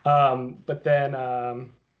 But then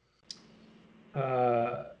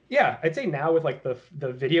yeah, I'd say now with like the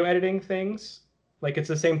video editing things, like it's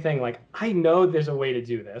the same thing. Like I know there's a way to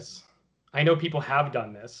do this. I know people have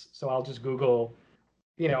done this, so I'll just Google,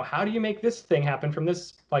 how do you make this thing happen from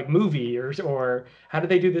this like movie, or how do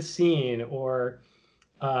they do this scene, or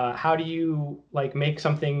how do you like make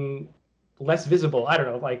something less visible? I don't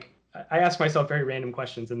know. Like I ask myself very random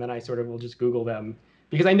questions, and then I sort of will just Google them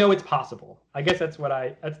because I know it's possible. I guess that's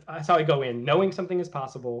how I go in, knowing something is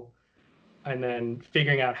possible and then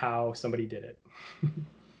figuring out how somebody did it.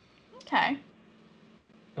 Okay.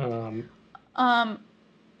 Um, Um,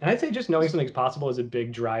 and I'd say just knowing something's possible is a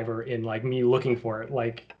big driver in like me looking for it.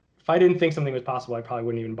 Like if I didn't think something was possible, I probably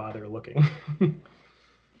wouldn't even bother looking.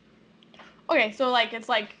 okay, so like it's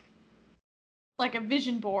like a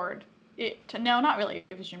vision board. No, not really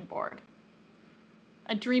a vision board.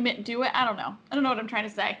 A dream it, do it. I don't know. I don't know what I'm trying to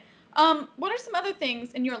say. What are some other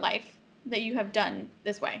things in your life that you have done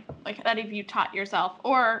this way? Like that have you taught yourself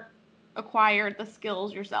or acquired the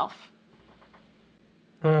skills yourself?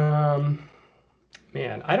 um,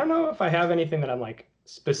 Man, I don't know if I have anything that I'm like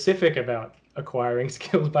specific about acquiring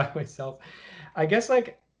skills by myself. I guess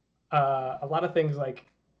like a lot of things like,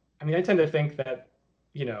 I mean, I tend to think that,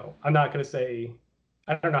 I'm not going to say,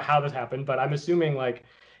 I don't know how this happened, but I'm assuming like,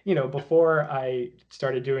 before I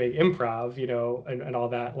started doing improv, and all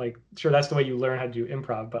that, like, sure, that's the way you learn how to do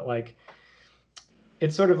improv, but like,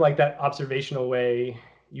 it's sort of like that observational way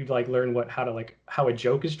you'd like learn how a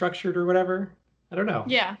joke is structured or whatever. I don't know.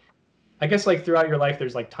 Yeah. I guess like throughout your life,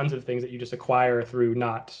 there's like tons of things that you just acquire through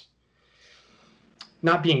not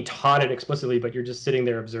being taught it explicitly, but you're just sitting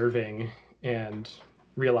there observing and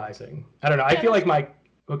realizing. I don't know. I Yeah, feel that's like true.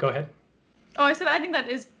 oh, go ahead. Oh, I said I think that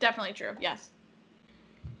is definitely true. Yes.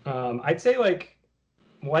 I'd say like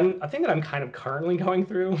a thing that I'm kind of currently going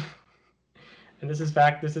through, and this is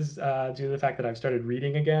due to the fact that I've started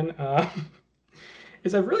reading again,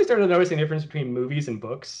 is I've really started noticing the difference between movies and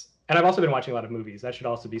books. And I've also been watching a lot of movies. That should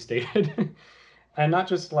also be stated. And not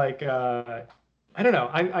just like I don't know.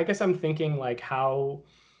 I guess I'm thinking like how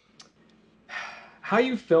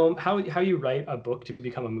you film how you write a book to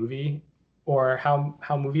become a movie, or how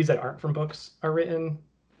movies that aren't from books are written.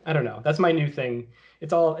 I don't know. That's my new thing.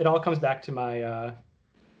 It all comes back to my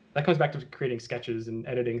that comes back to creating sketches and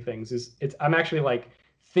editing things. I'm actually like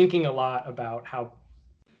thinking a lot about how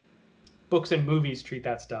books and movies treat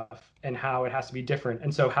that stuff and how it has to be different.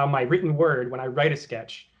 And so how my written word, when I write a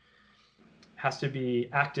sketch, has to be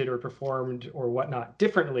acted or performed or whatnot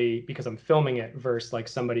differently because I'm filming it versus like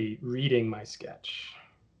somebody reading my sketch.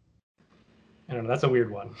 I don't know. That's a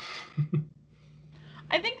weird one.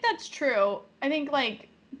 I think that's true. I think like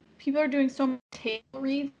people are doing so many table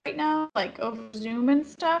reads right now, like over Zoom and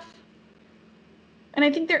stuff. And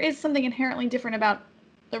I think there is something inherently different about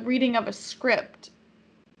the reading of a script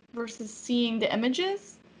versus seeing the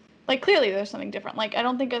images. Like clearly there's something different. Like I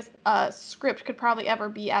don't think a script could probably ever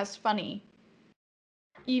be as funny,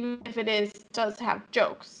 even if does have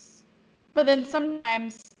jokes. But then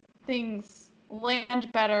sometimes things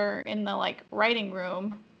land better in the like writing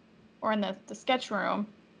room or in the sketch room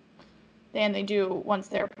than they do once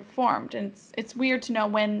they're performed. And it's weird to know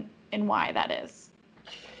when and why that is.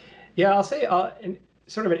 Yeah, I'll say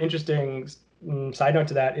sort of an interesting side note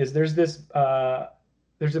to that is there's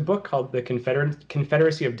a book called The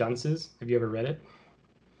Confederacy of Dunces. Have you ever read it?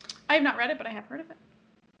 I have not read it, but I have heard of it.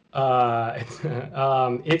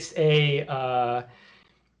 It's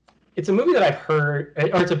it's a movie that I've heard,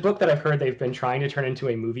 or it's a book that I've heard they've been trying to turn into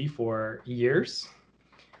a movie for years,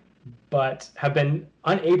 but have been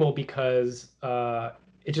unable because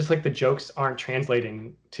it's just like the jokes aren't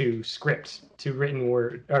translating to script, to written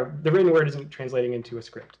word, or the written word isn't translating into a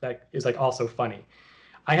script that is like also funny.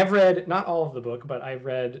 I have read not all of the book, but I've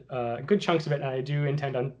read good chunks of it, and I do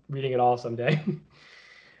intend on reading it all someday.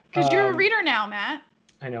 Because you're a reader now, Matt.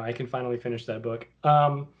 I know I can finally finish that book.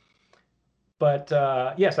 But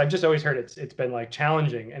yes, I've just always heard it's been like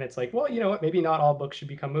challenging, and it's like, well, you know what? Maybe not all books should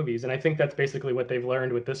become movies, and I think that's basically what they've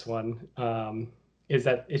learned with this one. Is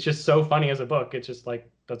that it's just so funny as a book, it just like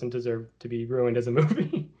doesn't deserve to be ruined as a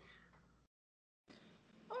movie.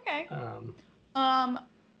 Okay. Um,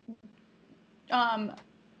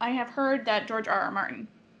 I have heard that George R.R. Martin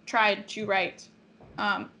tried to write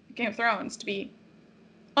Game of Thrones to be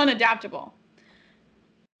unadaptable.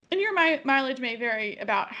 And your mileage may vary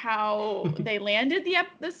about how they landed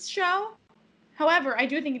this show. However, I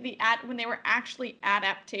do think when they were actually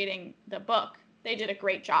adaptating the book, they did a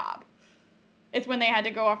great job. It's when they had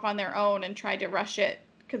to go off on their own and tried to rush it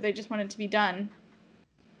because they just wanted to be done.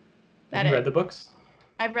 Have you read the books?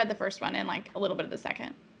 I've read the first one and like a little bit of the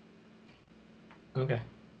second. Okay.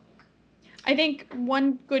 I think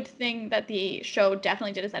one good thing that the show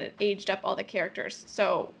definitely did is that it aged up all the characters.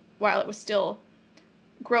 So while it was still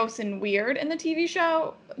gross and weird in the TV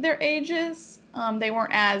show, their ages, they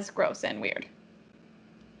weren't as gross and weird.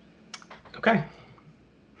 Okay.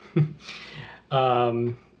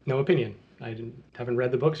 No opinion. I haven't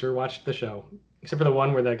read the books or watched the show, except for the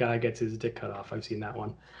one where that guy gets his dick cut off. I've seen that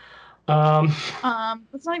one.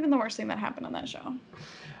 That's not even the worst thing that happened on that show.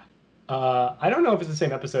 I don't know if it's the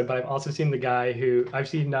same episode, but I've also seen the guy I've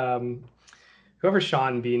seen whoever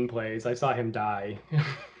Sean Bean plays. I saw him die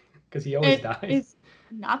because he always dies. It's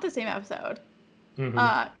not the same episode.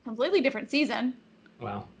 Mm-hmm. Completely different season.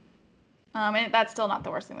 Wow. And that's still not the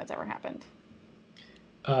worst thing that's ever happened.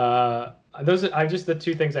 Those are just the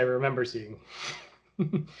two things I remember seeing.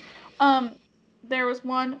 There was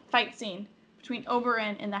one fight scene between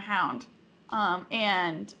Oberyn and the Hound,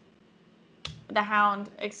 and the Hound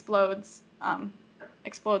explodes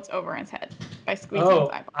Oberyn's head by squeezing his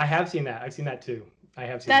eyeball. I have seen that. I've seen that too.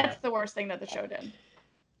 That's the worst thing that the show did.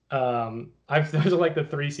 Those are like the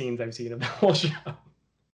 3 scenes I've seen of the whole show.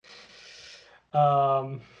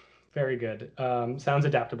 Very good. Sounds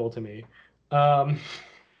adaptable to me.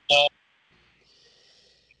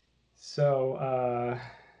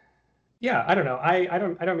 Yeah, I don't know. I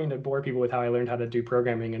don't mean to bore people with how I learned how to do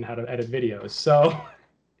programming and how to edit videos. So,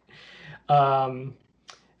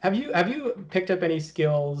 have you picked up any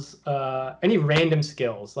skills, any random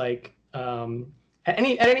skills, like at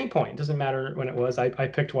any point? Doesn't matter when it was. I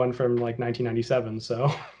picked one from like 1997.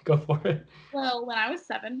 So go for it. Well, when I was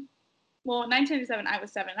 7, 1997, I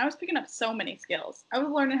was 7. I was picking up so many skills. I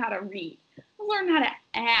was learning how to read. I was learning how to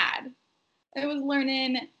add. I was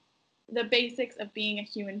learning the basics of being a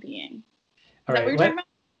human being. All right,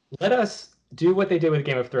 let us do what they did with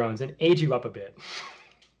Game of Thrones and age you up a bit.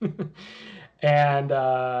 And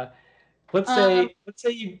let's say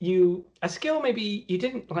you a skill maybe you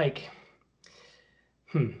didn't like.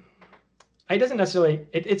 It doesn't necessarily.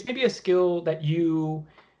 It's maybe a skill that you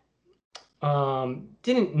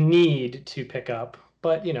didn't need to pick up,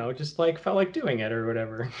 but just like felt like doing it or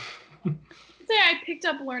whatever. Say I picked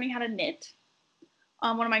up learning how to knit.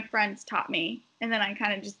 One of my friends taught me, and then I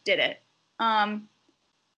kind of just did it. That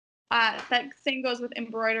same goes with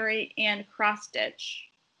embroidery and cross stitch.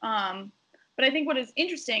 But I think what is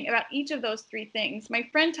interesting about each of those three things, my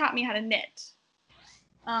friend taught me how to knit.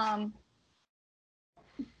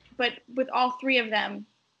 But with all three of them,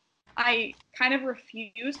 I kind of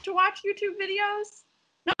refuse to watch YouTube videos.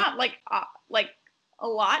 Not like a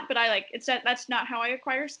lot, but that's not how I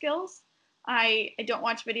acquire skills. I don't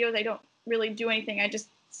watch videos. I don't really do anything. I just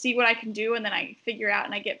see what I can do, and then I figure out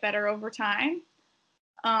and I get better over time.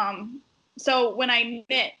 So when I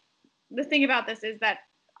knit, the thing about this is that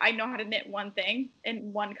I know how to knit one thing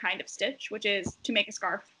in one kind of stitch, which is to make a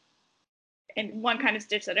scarf, and one kind of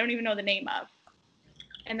stitch that I don't even know the name of.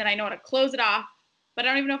 And then I know how to close it off, but I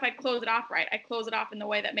don't even know if I close it off right. I close it off in the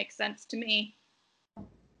way that makes sense to me.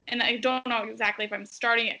 And I don't know exactly if I'm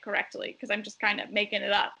starting it correctly because I'm just kind of making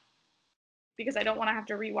it up because I don't want to have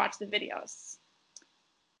to rewatch the videos.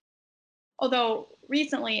 Although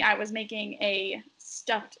recently I was making a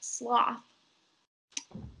stuffed sloth.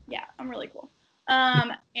 Yeah, I'm really cool.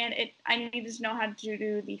 And I needed to know how to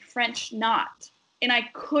do the French knot. And I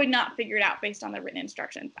could not figure it out based on the written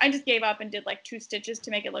instructions. I just gave up and did like 2 stitches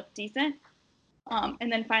to make it look decent.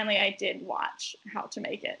 And then finally I did watch how to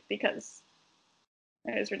make it because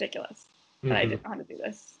it was ridiculous that I didn't know how to do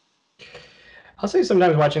this. I'll say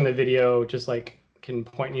sometimes watching the video just like can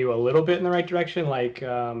point you a little bit in the right direction. Like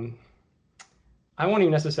I won't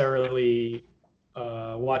even necessarily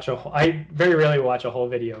I very rarely watch a whole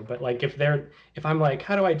video, but like if I'm like,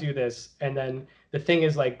 how do I do this? And then the thing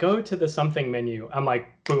is like, go to the something menu. I'm like,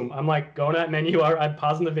 boom, I'm like going to that menu, or I'm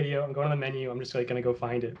pausing the video, I'm going to the menu, I'm just like gonna go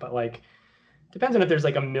find it. But like, depends on if there's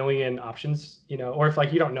like a million options, you know, or if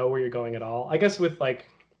like you don't know where you're going at all. I guess with like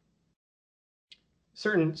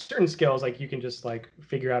certain skills, like you can just like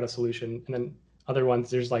figure out a solution, and then other ones,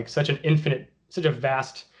 there's like such a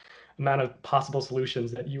vast amount of possible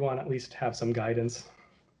solutions that you want to at least have some guidance.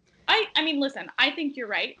 I mean, listen, I think you're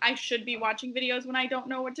right. I should be watching videos when I don't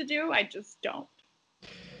know what to do. I just don't.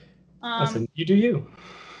 Listen, you do you.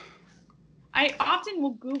 I often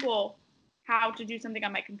will Google how to do something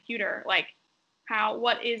on my computer, like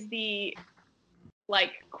what is the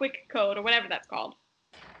like quick code or whatever that's called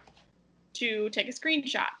to take a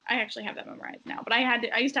screenshot. I actually have that memorized now, but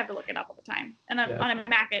I used to have to look it up all the time. And on a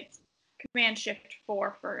Mac, it's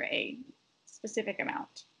Command-Shift-4 for a specific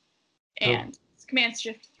amount, and it's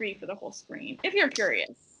Command-Shift-3 for the whole screen. If you're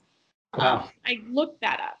curious, I looked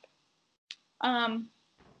that up.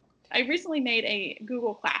 I recently made a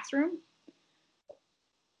Google Classroom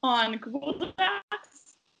on Google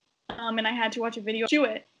Docs, and I had to watch a video to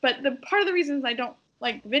it. But part of the reasons I don't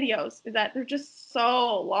like videos is that they're just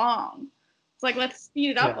so long. It's like, let's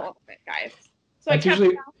speed it up a little bit, guys. So that's I kept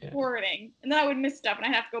fast forwarding, and then I would miss stuff, and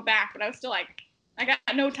I'd have to go back. But I was still like, I got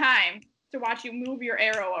no time to watch you move your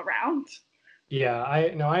arrow around. Yeah,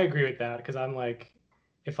 I agree with that because I'm like,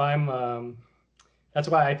 if I'm that's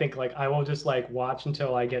why I think like I will just like watch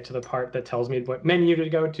until I get to the part that tells me what menu to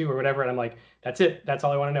go to or whatever, and I'm like, that's it, that's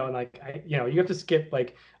all I want to know. And like you have to skip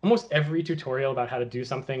like almost every tutorial about how to do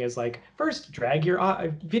something is like, first drag your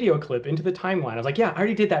video clip into the timeline. I was like, yeah, I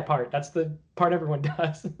already did that part. That's the part everyone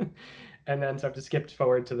does. And then so I have to skip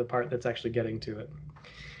forward to the part that's actually getting to it.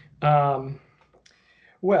 I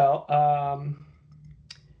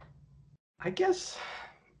guess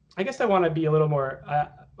I want to be a little more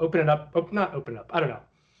open it up. Not open up. I don't know.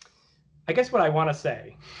 I guess what I want to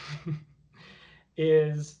say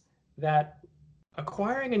is that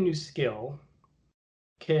acquiring a new skill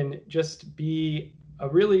can just be a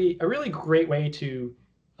really great way to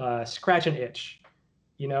scratch an itch.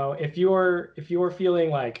 You know, if you're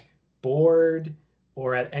feeling like bored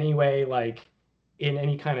or at any way like in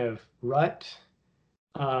any kind of rut,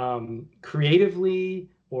 creatively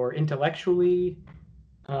or intellectually.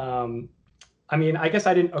 I mean, I guess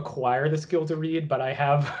I didn't acquire the skill to read, but I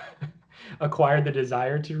have acquired the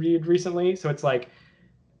desire to read recently. So it's like,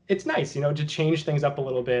 it's nice, you know, to change things up a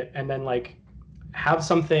little bit and then like have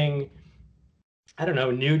something, I don't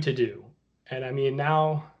know, new to do. And I mean,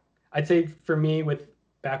 now I'd say for me, with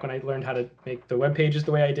back when I learned how to make the web pages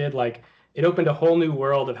the way I did, like it opened a whole new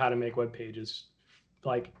world of how to make web pages.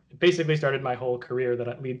 Like it basically started my whole career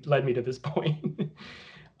that led me to this point.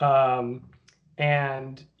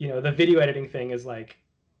 And you know, the video editing thing is like,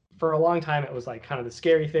 for a long time it was like kind of the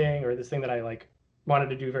scary thing or this thing that I like wanted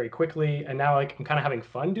to do very quickly, and now like I'm kind of having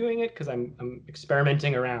fun doing it because I'm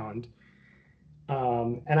experimenting around.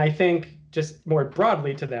 And I think just more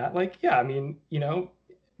broadly to that, like, yeah, I mean, you know,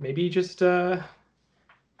 maybe just if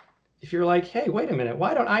you're like, hey, wait a minute,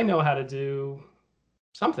 why don't I know how to do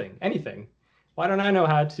something, anything? Why don't I know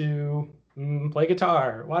how to play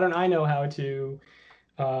guitar? Why don't I know how to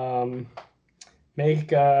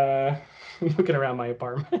make looking around my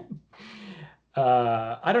apartment,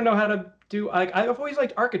 I don't know how to do. I've always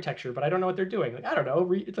liked architecture, but I don't know what they're doing. Like I don't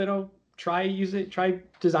know. Try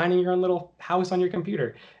designing your own little house on your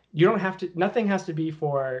computer. You don't have to. Nothing has to be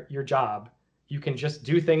for your job. You can just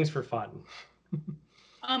do things for fun.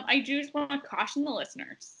 I do just want to caution the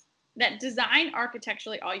listeners that design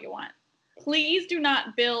architecturally all you want. Please do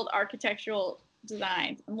not build architectural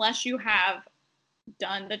designs unless you have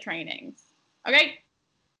done the trainings. Okay,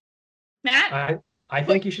 Matt. I Put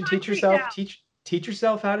think you your should concrete down. teach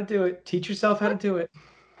yourself how to do it. Teach yourself how to do it.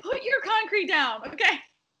 Put your concrete down. Okay.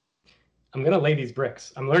 I'm gonna lay these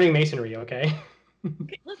bricks. I'm learning masonry. Okay.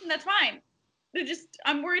 Okay, listen, that's fine.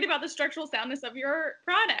 I'm worried about the structural soundness of your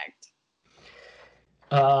product.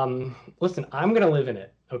 Listen, I'm gonna live in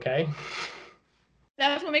it. Okay.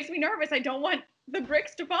 That's what makes me nervous. I don't want the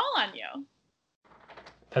bricks to fall on you.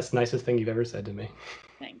 That's the nicest thing you've ever said to me.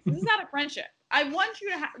 Thanks. This is out of friendship. I want you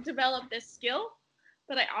to develop this skill,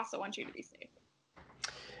 but I also want you to be safe.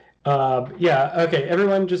 Yeah. Okay.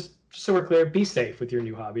 Everyone, just so we're clear, be safe with your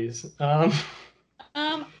new hobbies. Some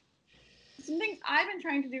things I've been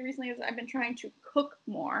trying to do recently is I've been trying to cook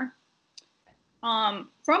more. From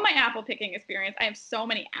my apple picking experience, I have so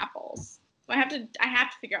many apples, so I have to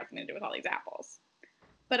figure out something to do with all these apples.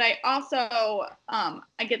 But I also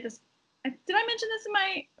I get this. Did I mention this in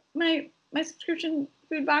my subscription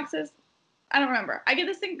food boxes? I don't remember. I get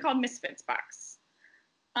this thing called Misfits box,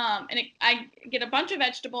 I get a bunch of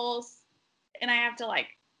vegetables, and I have to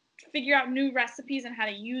like figure out new recipes and how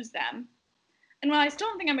to use them. And while I still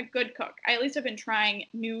don't think I'm a good cook, I at least have been trying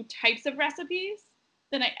new types of recipes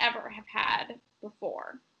than I ever have had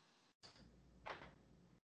before.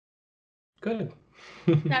 Good.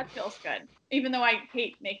 That feels good, even though I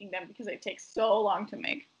hate making them because they take so long to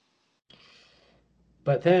make.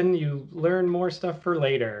 But then you learn more stuff for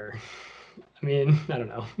later. I mean, I don't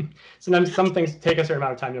know. Sometimes some things take a certain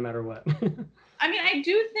amount of time no matter what. I mean, I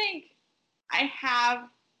do think I have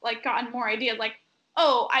like gotten more ideas like,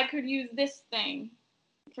 oh, I could use this thing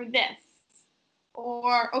for this.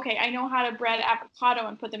 Or, okay, I know how to bread avocado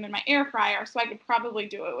and put them in my air fryer, so I could probably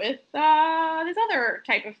do it with this other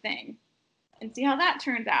type of thing and see how that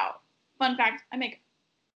turns out. Fun fact, I make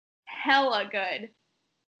hella good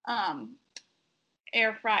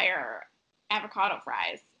air fryer avocado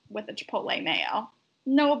fries with a chipotle mayo.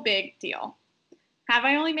 No big deal. Have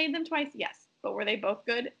I only made them twice? Yes. But were they both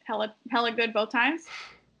good? Hella good both times?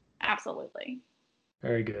 Absolutely.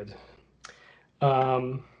 Very good.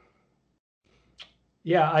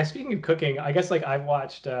 Yeah, speaking of cooking, I guess like I've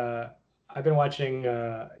been watching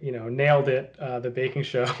Nailed It, the baking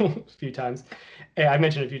show a few times. I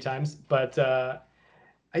mentioned it a few times, but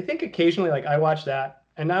I think occasionally like I watch that,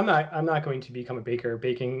 and I'm not going to become a baker.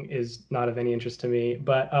 Baking is not of any interest to me,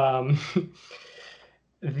 but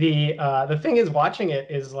the thing is watching it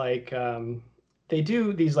is like they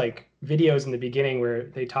do these like videos in the beginning where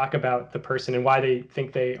they talk about the person and why they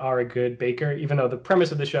think they are a good baker, even though the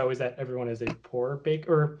premise of the show is that everyone is a poor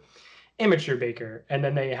baker or amateur baker, and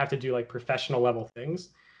then they have to do like professional level things.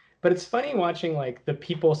 But it's funny watching like the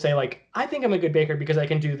people say like, I think I'm a good baker because I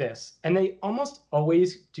can do this. And they almost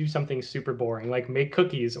always do something super boring, like make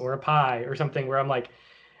cookies or a pie or something where I'm like,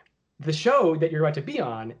 the show that you're about to be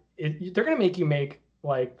on, they're going to make you make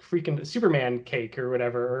like freaking Superman cake or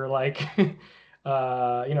whatever, or like,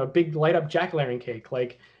 big light up jack-o'-lantern cake.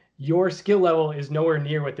 Like your skill level is nowhere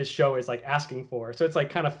near what this show is like asking for. So it's like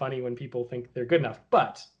kind of funny when people think they're good enough.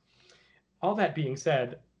 But all that being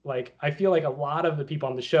said, like I feel like a lot of the people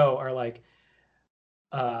on the show are like,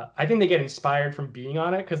 I think they get inspired from being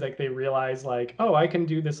on it because like they realize like, oh, I can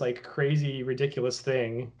do this like crazy, ridiculous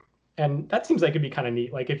thing. And that seems like it'd be kind of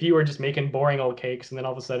neat. Like if you were just making boring old cakes and then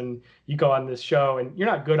all of a sudden you go on this show and you're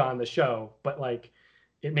not good on the show, but like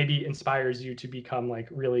it maybe inspires you to become like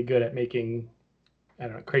really good at making, I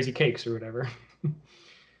don't know, crazy cakes or whatever.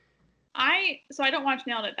 So I don't watch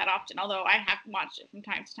Nailed It that often, although I have watched it from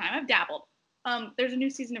time to time. I've dabbled. There's a new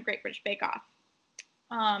season of Great British Bake Off.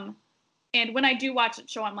 And when I do watch the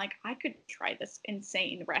show, I'm like, I could try this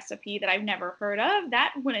insane recipe that I've never heard of.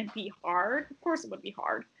 That wouldn't be hard. Of course, it would be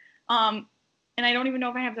hard. And I don't even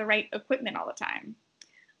know if I have the right equipment all the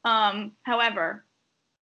time. However,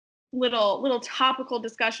 little topical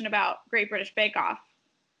discussion about Great British Bake Off.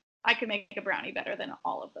 I could make a brownie better than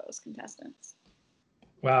all of those contestants.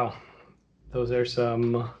 Wow, those are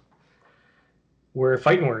some. We're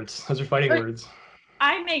fighting words. Those are fighting words.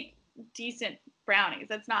 I make decent brownies.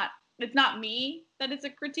 It's not me that it's a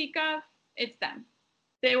critique of. It's them.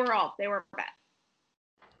 They were bad.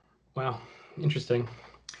 Wow, interesting.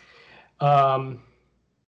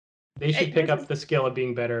 They should pick up the skill of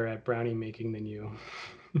being better at brownie making than you.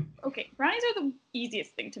 Okay, brownies are the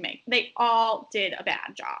easiest thing to make. They all did a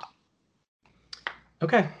bad job.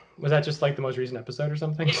 Okay. Was that just like the most recent episode or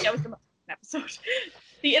something? Yeah, it was the most recent episode.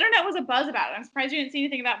 The internet was abuzz about it. I'm surprised you didn't see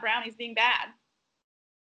anything about brownies being bad.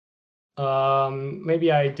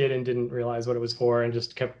 Maybe I did and didn't realize what it was for and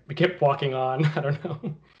just kept walking on. I don't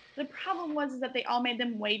know. The problem was is that they all made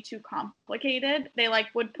them way too complicated. They like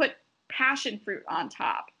would put passion fruit on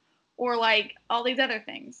top or like all these other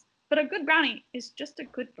things. But a good brownie is just a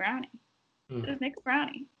good brownie. Just makes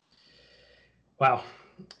brownie. Wow.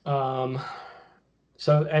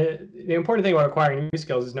 So the important thing about acquiring new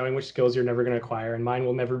skills is knowing which skills you're never going to acquire, and mine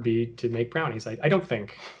will never be to make brownies. I don't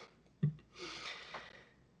think.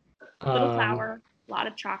 Little flour, a lot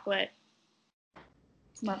of chocolate,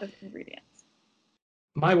 some other ingredients.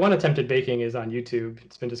 My one attempt at baking is on YouTube.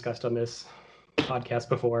 It's been discussed on this podcast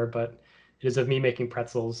before, but it is of me making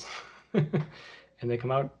pretzels, and they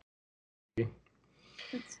come out.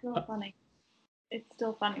 It's still funny. It's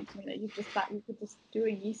still funny to me that you just thought you could just do a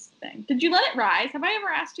yeast thing. Did you let it rise? Have I ever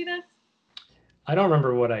asked you this? I don't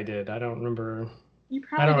remember what I did. I don't remember. You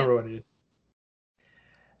probably I don't remember what I did.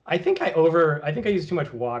 I think I used too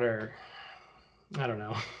much water. I don't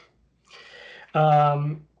know.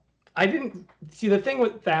 I didn't see the thing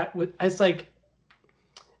with that. It's like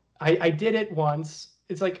I did it once.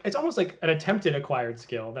 It's almost like an attempted acquired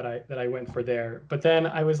skill that I went for there. But then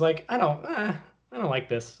I was like, I don't like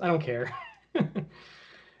this. I don't care.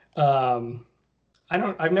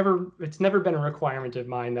 It's never been a requirement of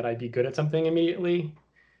mine that I be good at something immediately.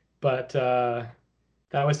 But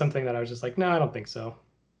that was something that I was just like, no, I don't think so.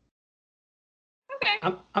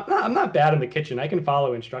 Okay. I'm not bad in the kitchen. I can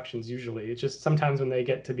follow instructions usually. It's just sometimes when they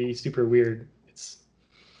get to be super weird, it's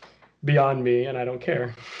beyond me and I don't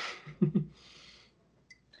care.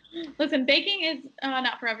 Listen, baking is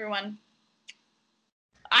not for everyone.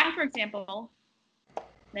 I, for example,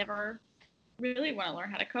 never really want to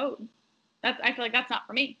learn how to code. I feel like that's not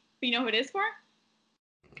for me. But you know who it is for?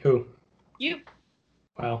 Who? You.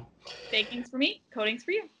 Wow. Baking's for me. Coding's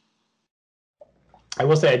for you. I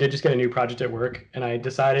will say I did just get a new project at work, and I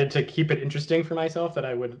decided to keep it interesting for myself that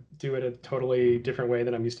I would do it a totally different way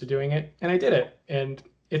than I'm used to doing it. And I did it, and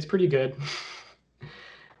it's pretty good.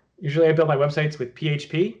 Usually I build my websites with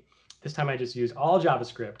PHP. This time I just use all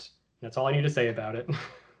JavaScript. That's all I need to say about it.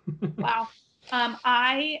 Wow.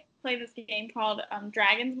 I play this game called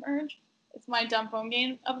Dragon's Merge. It's my dumb phone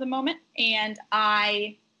game of the moment. And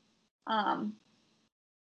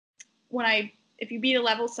if you beat a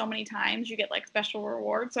level so many times, you get like special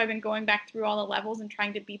rewards. So I've been going back through all the levels and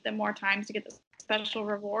trying to beat them more times to get the special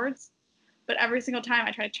rewards. But every single time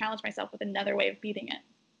I try to challenge myself with another way of beating it.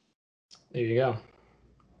 There you go.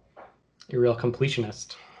 You're a real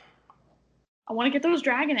completionist. I want to get those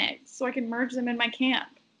dragon eggs so I can merge them in my camp.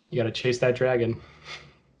 You got to chase that dragon.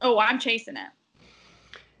 Oh, I'm chasing it.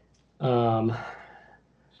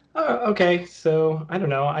 Okay, so I don't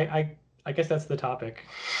know. I guess that's the topic.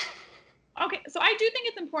 Okay, so I do think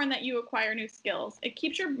it's important that you acquire new skills. It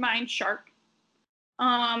keeps your mind sharp.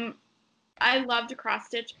 I love to cross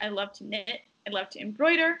stitch. I love to knit. I love to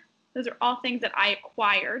embroider. Those are all things that I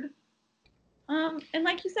acquired. And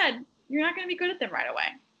like you said, you're not going to be good at them right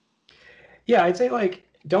away. Yeah, I'd say like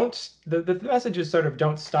the message is sort of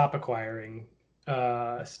don't stop acquiring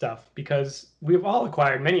stuff because we've all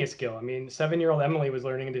acquired many a skill. I mean, 7-year-old Emily was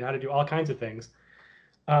learning how to do all kinds of things.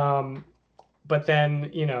 But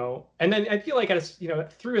then, and then I feel like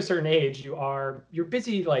through a certain age, you're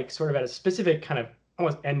busy like sort of at a specific kind of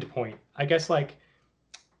almost end point. I guess like,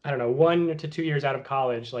 I don't know, 1 to 2 years out of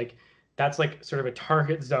college, like that's like sort of a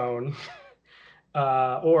target zone,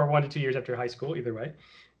 or 1 to 2 years after high school, either way.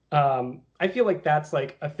 I feel like that's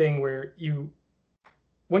like a thing where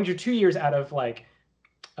when you're 2 years out of like,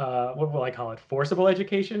 what will I call it? Forcible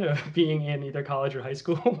education of being in either college or high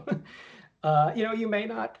school. You may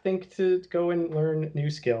not think to go and learn new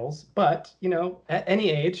skills, but at any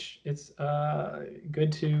age, it's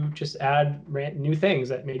good to just add new things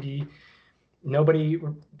that maybe nobody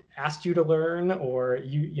asked you to learn, or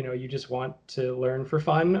you just want to learn for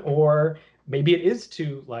fun, or maybe it is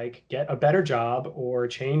to like get a better job or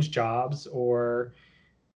change jobs, or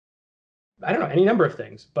I don't know, any number of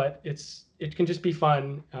things. But it can just be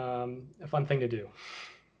fun, a fun thing to do.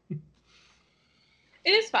 It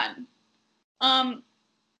is fun.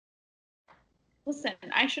 Listen,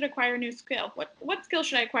 I should acquire a new skill. What skill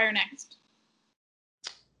should I acquire next?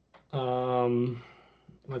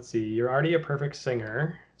 Let's see. You're already a perfect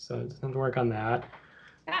singer, so it doesn't work on that.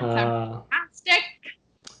 That's fantastic.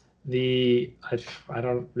 I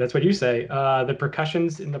don't. That's what you say. The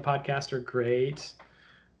percussions in the podcast are great.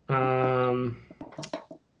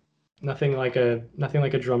 Nothing like a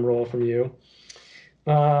drum roll from you.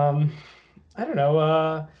 Um, I don't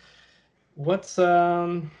know. What's I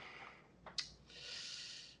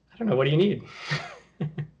don't know. What do you need?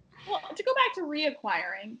 Well, to go back to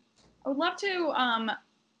reacquiring, I would love to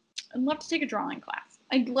I'd love to take a drawing class.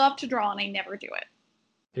 I'd love to draw and I never do it.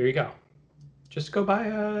 There you go. Just go buy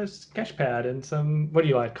a sketch pad and some. What do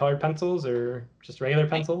you like? Colored pencils or just regular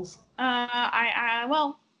pencils?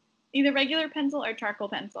 Well, either regular pencil or charcoal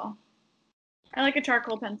pencil. I like a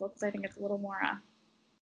charcoal pencil because I think it's a little more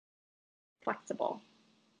flexible.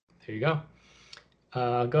 There you go.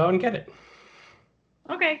 Go out and get it.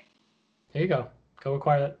 Okay. There you go. Go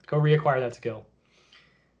acquire that. Go reacquire that skill.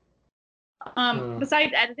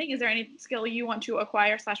 Besides editing, is there any skill you want to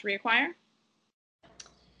acquire / reacquire?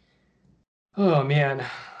 Oh man,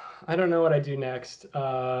 I don't know what I do next.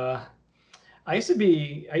 I used to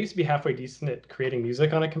be halfway decent at creating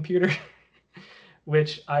music on a computer,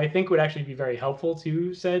 which I think would actually be very helpful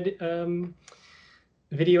to said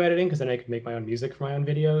video editing because then I could make my own music for my own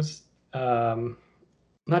videos. I'm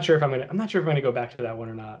not sure if I'm gonna go back to that one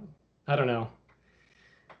or not. I don't know.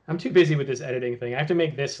 I'm too busy with this editing thing. I have to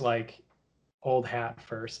make this like old hat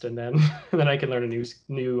first, and then and then I can learn a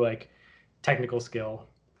new like technical skill.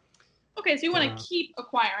 Okay, so you want to keep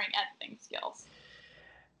acquiring editing skills.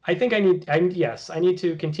 I think yes, I need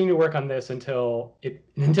to continue to work on this until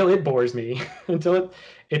it bores me, until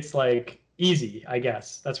it's like easy, I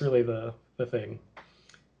guess. That's really the thing.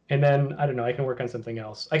 And then I don't know, I can work on something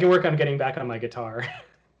else. I can work on getting back on my guitar.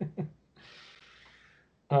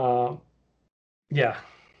 Yeah,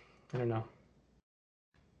 I don't know.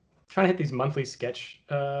 Trying to hit these monthly sketch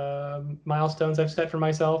milestones I've set for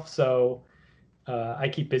myself, so I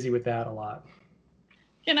keep busy with that a lot.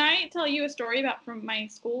 Can I tell you a story about from my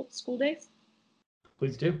school days?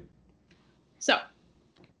 Please do. So,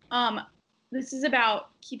 this is about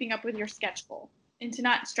keeping up with your sketch goal and to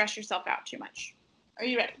not stress yourself out too much. Are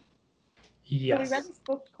you ready? Yes. So we read this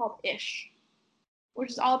book called Ish,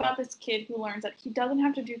 which is all about this kid who learns that he doesn't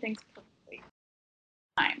have to do things perfectly.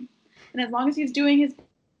 And as long as he's doing his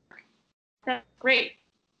work, that's great.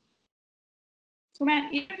 So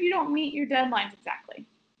Matt, even if you don't meet your deadlines exactly,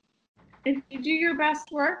 if you do your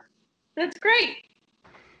best work, that's great.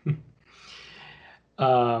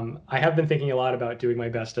 I have been thinking a lot about doing my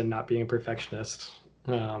best and not being a perfectionist,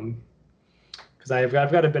 because I've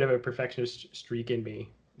got a bit of a perfectionist streak in me,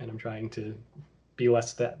 and I'm trying to be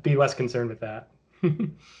less concerned with that.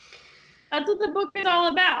 That's what the book is all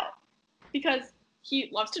about, because he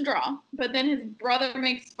loves to draw, but then his brother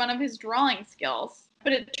makes fun of his drawing skills.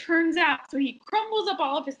 But it turns out, so he crumbles up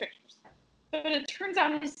all of his pictures. But it turns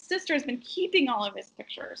out his sister has been keeping all of his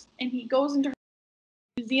pictures, and he goes into her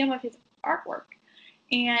museum of his artwork,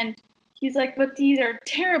 and he's like, "But these are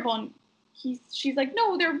terrible." And she's like,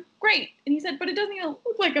 "No, they're great." And he said, "But it doesn't even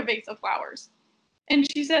look like a vase of flowers." And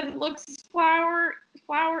she said, "It looks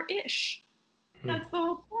flower-ish." That's the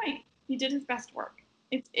whole point. He did his best work.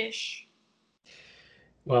 It's ish.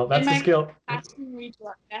 Well, that's the skill. Asking we do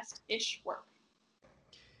our best ish work.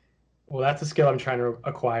 Well, that's a skill I'm trying to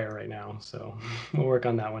acquire right now, so we'll work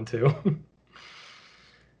on that one too.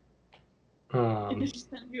 I just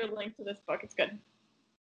sent you a link to this book. It's good.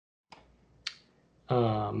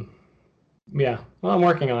 Yeah. Well, I'm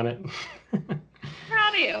working on it.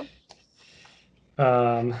 Proud of you.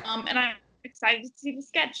 And I'm excited to see the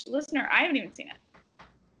sketch. Listener, I haven't even seen it.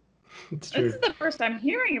 It's true. This is the first I'm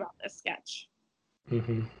hearing about this sketch.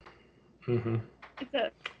 Mm-hmm. Mm-hmm.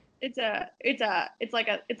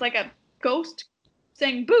 It's like a ghost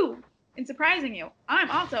saying boo and surprising you.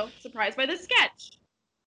 I'm also surprised by this sketch.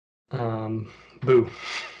 Boo.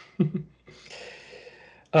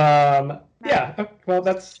 Yeah. Well,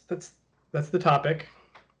 that's the topic.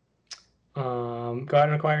 Go out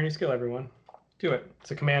and acquire a new skill, everyone. Do it.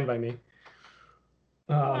 It's a command by me. Is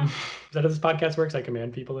that how this podcast works? I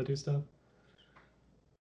command people to do stuff.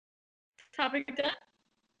 Topic done.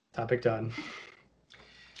 Topic done.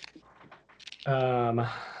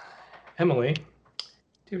 Emily, do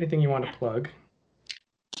you have anything you want to plug?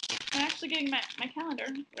 I'm actually getting my calendar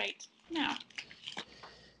right now.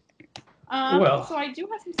 Well, so I do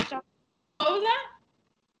have some stuff. What was that?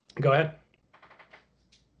 Go ahead.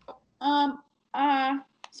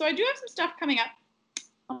 So I do have some stuff coming up.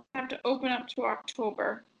 I'll have to open up to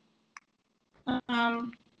October.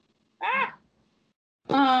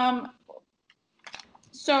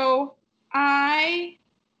 So I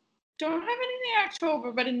don't have anything in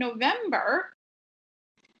October, but in November,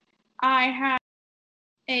 I have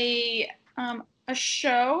a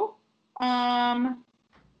show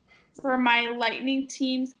for my lightning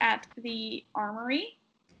teams at the Armory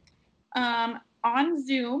on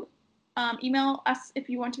Zoom. email us if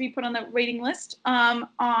you want to be put on the waiting list on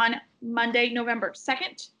Monday, November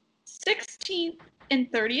 2nd, 16th,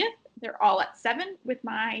 and 30th. They're all at 7 with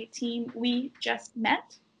my team we just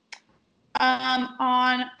met.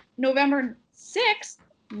 On November 6th,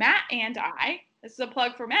 Matt and I, this is a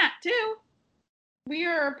plug for Matt too, we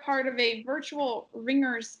are part of a virtual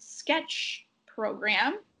Ringers sketch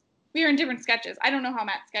program. We are in different sketches. I don't know how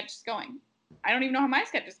Matt's sketch is going. I don't even know how my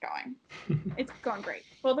sketch is going. It's going great.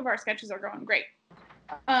 Both of our sketches are going great.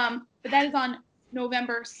 But that is on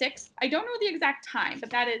November 6th. I don't know the exact time, but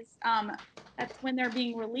that is that's when they're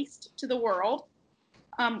being released to the world.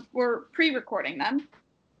 We're pre-recording them.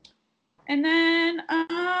 And then,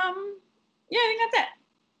 I think that's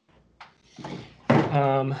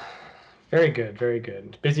it. Very good, very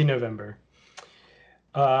good. Busy November.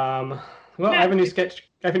 Well, I have a new sketch.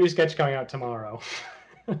 Coming out tomorrow.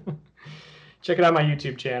 Check it out on my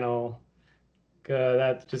YouTube channel.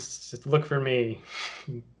 Just look for me.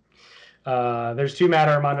 There's 2 Matt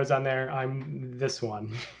Armandos on there. I'm this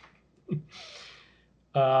one.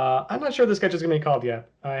 I'm not sure the sketch is going to be called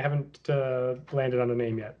yet. I haven't landed on a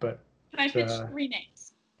name yet, but. Can I pitch 3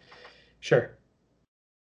 names? Sure.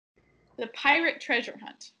 The Pirate Treasure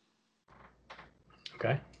Hunt.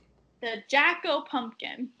 Okay. The Jacko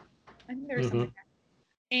Pumpkin. I think there's something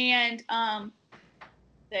there. And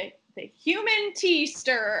the Human Tea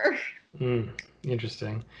Stir.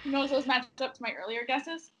 Interesting. You notice those matched up to my earlier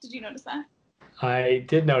guesses? Did you notice that? I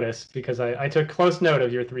did notice because I took close note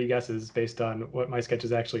of your 3 guesses based on what my sketch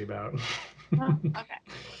is actually about. Okay.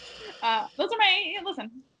 Those are my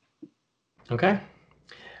listen. Okay.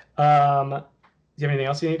 Do you have anything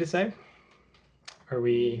else you need to say? Are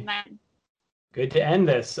we good to end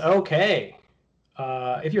this? Okay.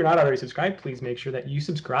 If you're not already subscribed, please make sure that you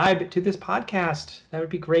subscribe to this podcast. That would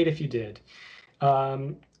be great if you did.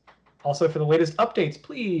 Also, for the latest updates,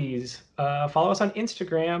 please follow us on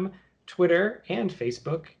Instagram, Twitter, and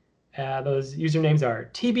Facebook. Those usernames are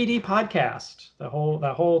TBD Podcast, the whole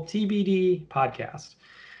TBD Podcast.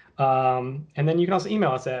 And then you can also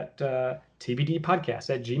email us at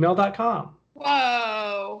tbdpodcast@gmail.com.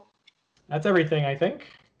 Whoa. That's everything, I think.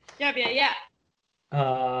 Yeah.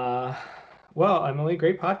 Well, Emily,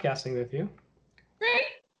 great podcasting with you. Great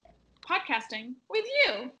podcasting with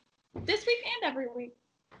you this week and every week.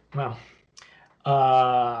 Well,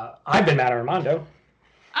 I've been Matt Armando.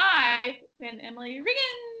 I've been Emily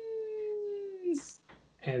Riggins.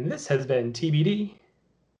 And this has been TBD.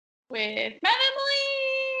 With Matt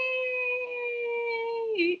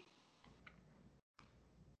Emily.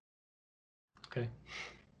 Okay.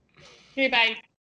 Okay, bye.